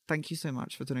donate? Thank you so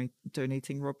much for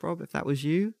donating, Rob. If that was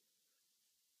you,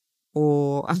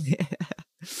 or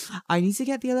I need to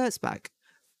get the alerts back.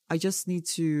 I just need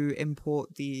to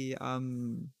import the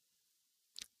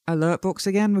alert box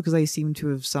again because I seem to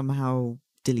have somehow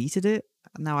deleted it.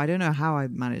 Now I don't know how I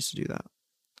managed to do that.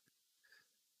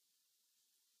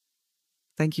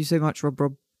 Thank you so much, Rob.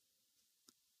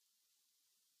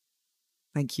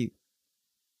 Thank you.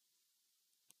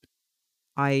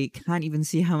 I can't even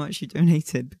see how much you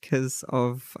donated because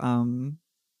of oh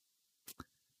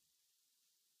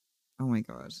my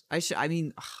god. I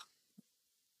mean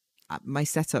my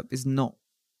setup is not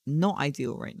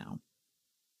ideal right now.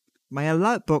 My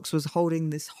alert box was holding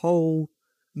this whole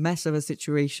mess of a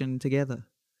situation together.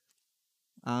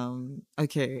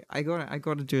 Okay, I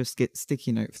gotta do a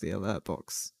sticky note for the alert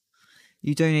box.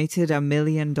 You donated $1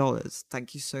 million.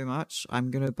 Thank you so much.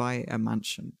 I'm gonna buy a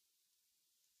mansion.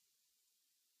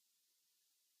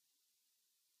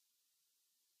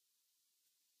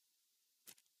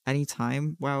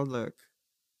 Anytime. Well, look,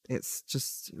 it's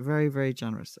just very, very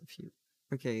generous of you.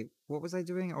 Okay, what was I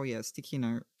doing? Oh yeah, sticky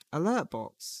note. Alert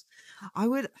box. I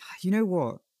would you know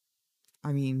what?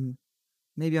 I mean,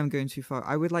 maybe I'm going too far.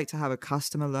 I would like to have a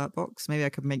custom alert box. Maybe I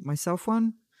could make myself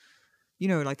one.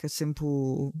 Like a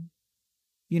simple,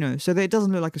 so that it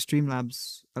doesn't look like a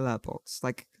Streamlabs alert box.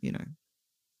 Like,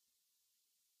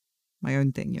 my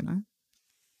own thing.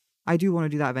 I do want to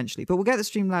do that eventually. But we'll get the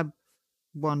Streamlab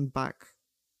one back,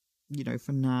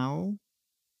 for now.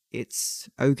 It's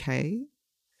okay.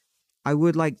 I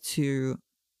would like to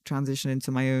transition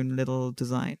into my own little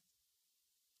design.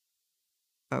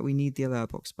 But we need the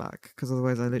alert box back because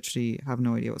otherwise I literally have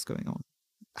no idea what's going on.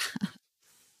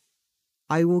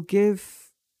 I will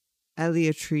give Ellie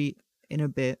a treat in a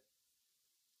bit.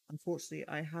 Unfortunately,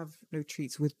 I have no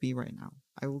treats with me right now.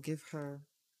 I will give her,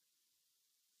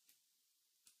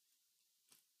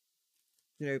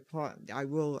 I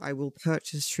will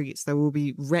purchase treats. There will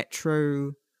be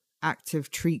retro active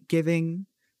treat giving.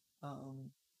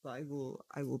 But I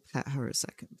will pet her a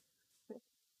second.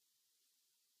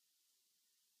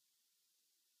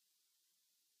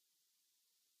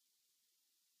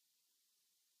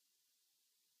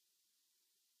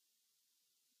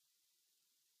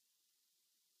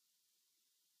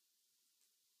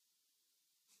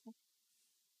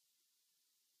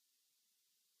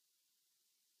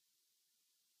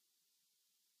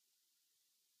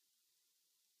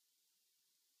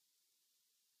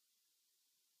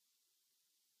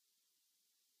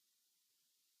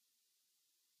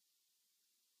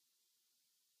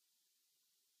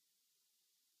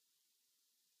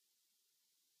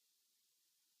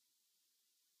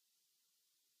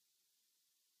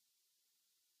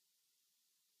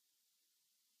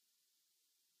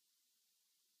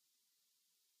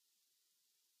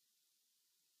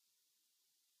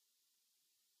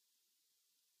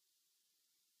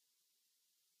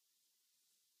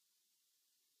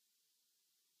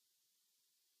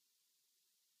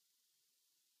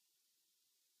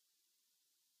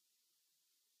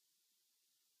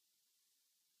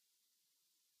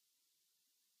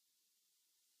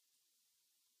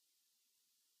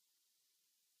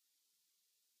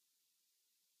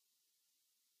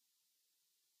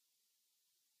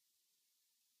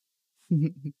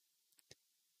 God,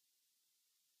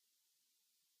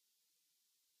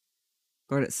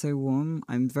 it's so warm.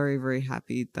 I'm very, very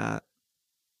happy that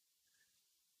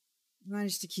I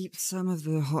managed to keep some of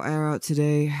the hot air out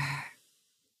today.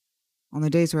 On the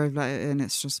days where I've let it in,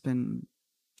 it's just been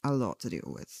a lot to deal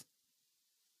with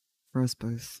for us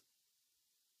both.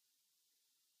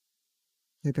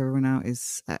 Hope everyone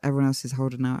else is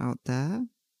holding out there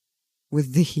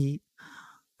with the heat.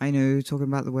 I know, talking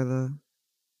about the weather.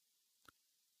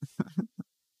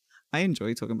 I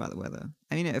enjoy talking about the weather.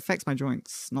 I mean, it affects my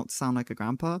joints. Not to sound like a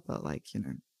grandpa, but like, you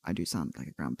know, I do sound like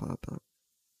a grandpa, but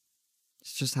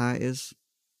it's just how it is.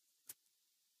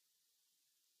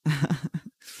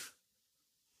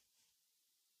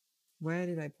 Where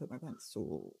did I put my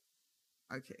pencil?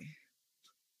 Okay.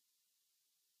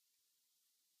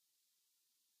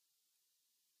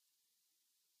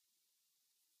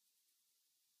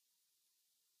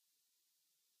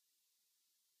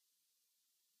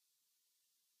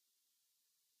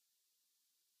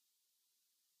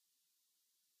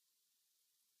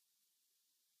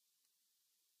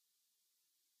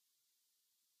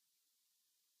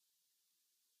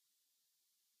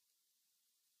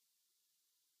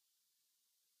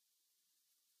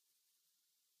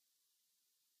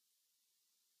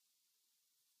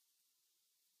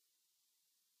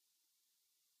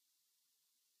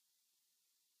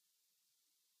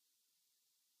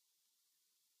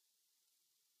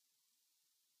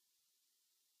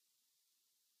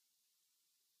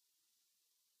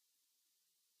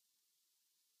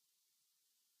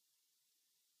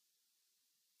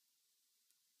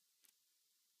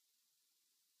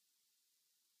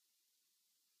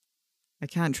 I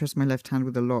can't trust my left hand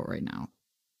with a lot right now,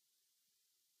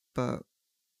 but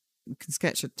I can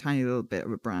sketch a tiny little bit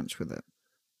of a branch with it.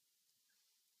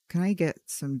 Can I get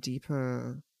some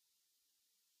deeper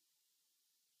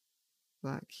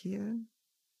black here?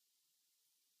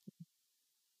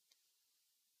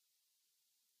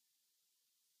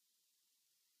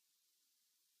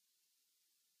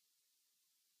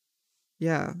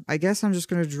 Yeah, I guess I'm just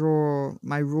going to draw.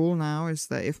 My rule now is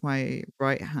that if my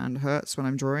right hand hurts when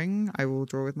I'm drawing, I will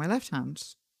draw with my left hand.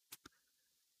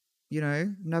 You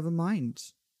know, never mind.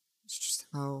 It's just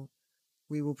how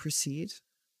we will proceed.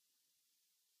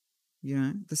 You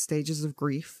know, the stages of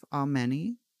grief are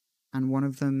many, and one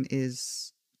of them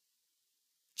is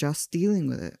just dealing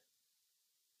with it.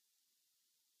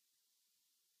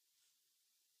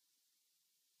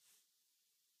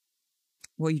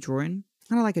 What are you drawing?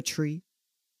 Kind of like a tree.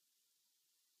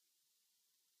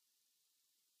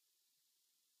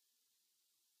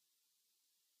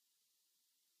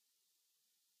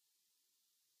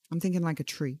 I'm thinking like a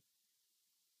tree.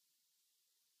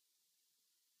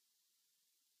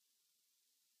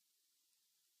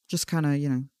 Just kind of, you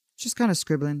know, just kind of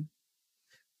scribbling.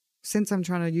 Since I'm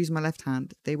trying to use my left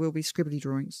hand, they will be scribbly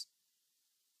drawings.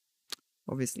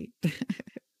 Obviously.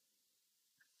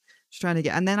 Just trying to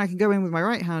get, and then I can go in with my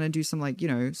right hand and do some, like, you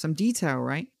know, some detail,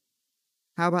 right?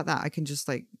 How about that? I can just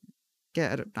like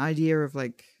get an idea of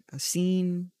like a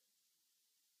scene.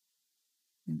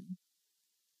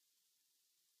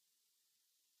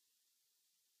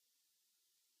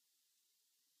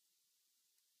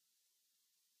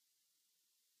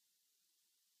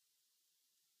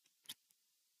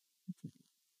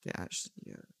 Yeah, actually,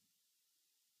 yeah.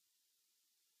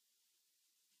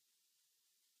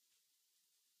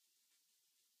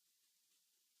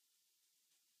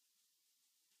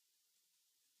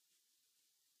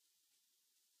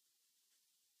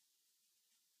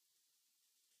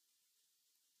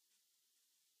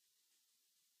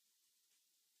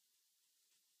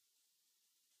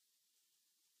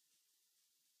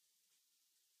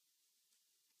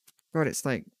 God, it's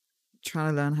like trying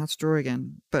to learn how to draw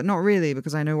again, but not really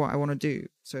because I know what I want to do.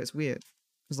 So it's weird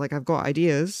because like I've got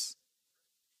ideas.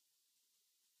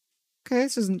 Okay,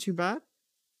 this isn't too bad.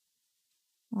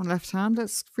 On left hand,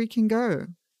 let's freaking go.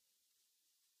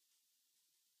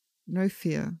 No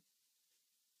fear.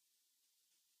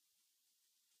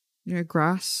 You know,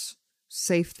 grass,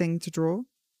 safe thing to draw.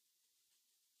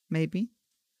 Maybe.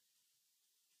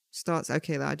 Starts,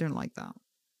 okay, I don't like that.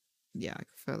 Yeah, I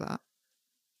prefer that.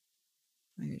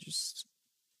 Maybe just.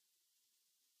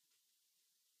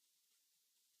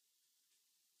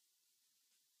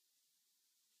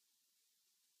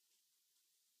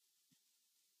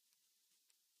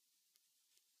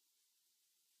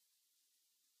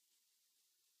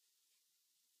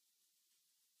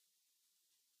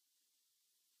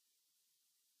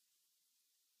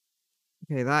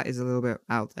 Okay, that is a little bit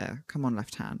out there. Come on,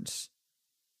 left hand.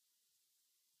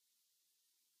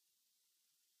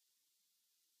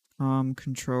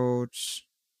 Controlled.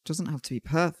 Doesn't have to be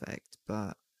perfect,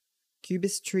 but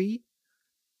cubist tree?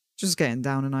 Just getting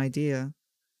down an idea.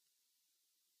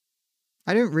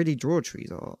 I don't really draw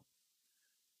trees a lot.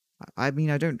 I mean,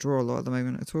 I don't draw a lot at the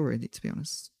moment at all, really, to be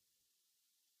honest.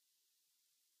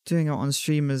 Doing it on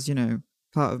stream is,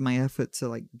 part of my effort to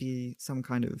like be some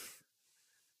kind of,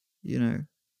 you know,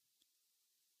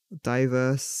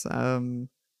 diverse. I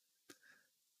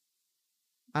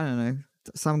don't know,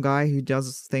 some guy who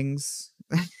does things.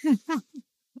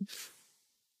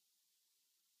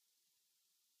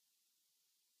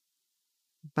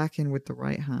 Back in with the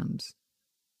right hand.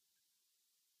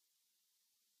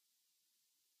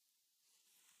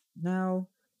 Now,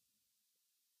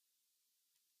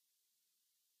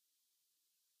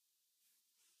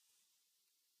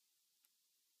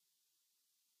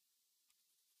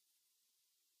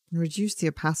 reduce the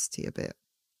opacity a bit.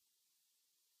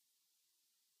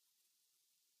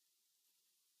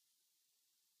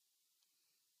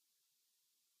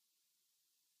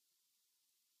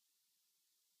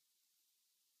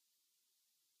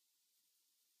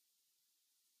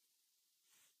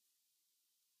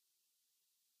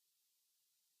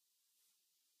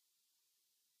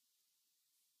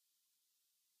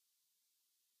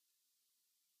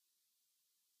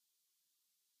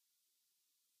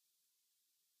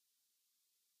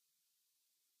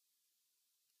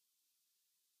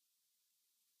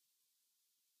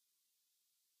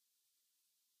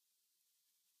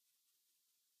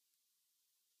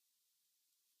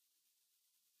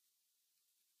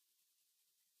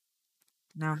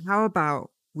 Now, how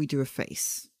about we do a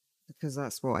face? Because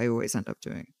that's what I always end up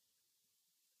doing.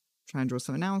 Try and draw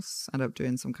something else, end up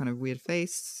doing some kind of weird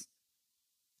face.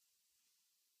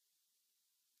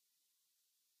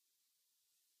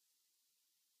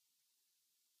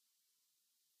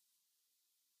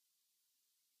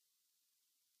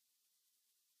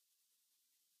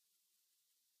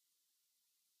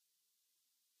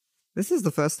 This is the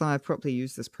first time I've properly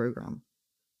used this program.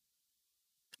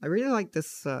 I really like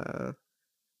this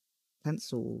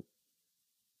pencil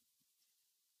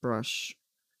brush.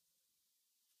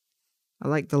 I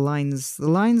like the lines. The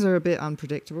lines are a bit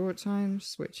unpredictable at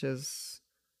times, which is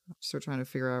I'm still trying to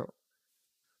figure out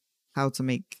how to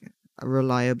make a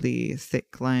reliably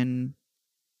thick line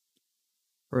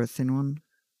or a thin one.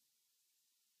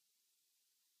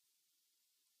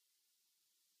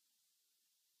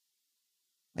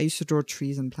 I used to draw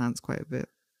trees and plants quite a bit.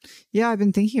 Yeah, I've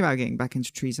been thinking about getting back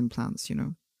into trees and plants,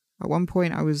 At one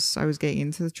point I was getting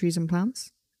into the trees and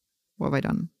plants. What have I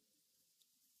done?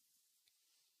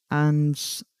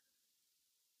 And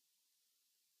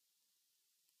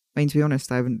I mean, to be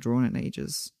honest, I haven't drawn in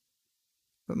ages.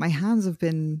 But my hands have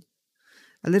been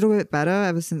a little bit better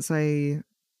ever since I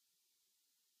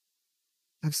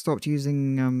have stopped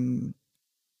using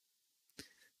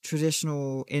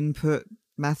traditional input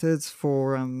methods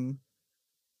for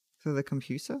the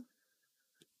computer.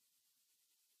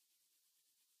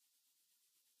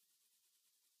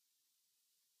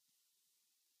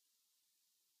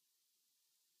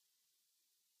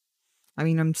 I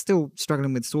mean, I'm still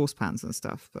struggling with source pans and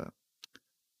stuff, but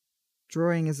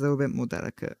drawing is a little bit more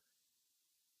delicate.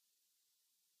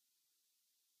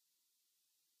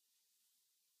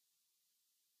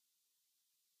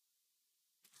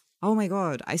 Oh my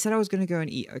god, I said I was gonna go and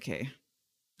eat. Okay,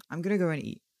 I'm gonna go and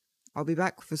eat. I'll be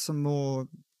back for some more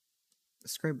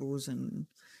scribbles and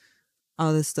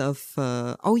other stuff.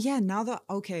 Oh yeah, now that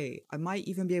okay, I might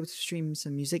even be able to stream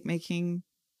some music making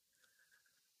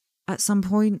at some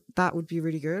point. That would be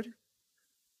really good.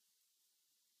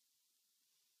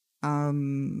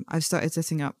 I've started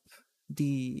setting up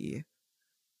the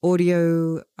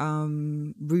audio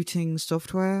routing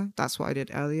software. That's what I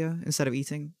did earlier instead of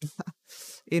eating,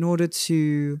 in order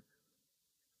to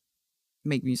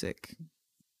make music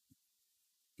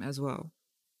as well,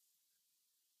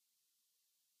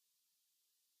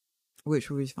 which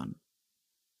will be fun.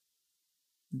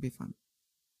 It'll be fun.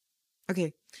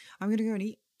 Okay, I'm gonna go and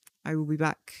eat. I will be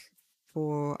back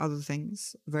for other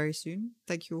things very soon.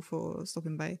 Thank you all for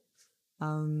stopping by.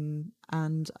 And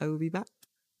I will be back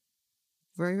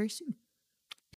very, very soon.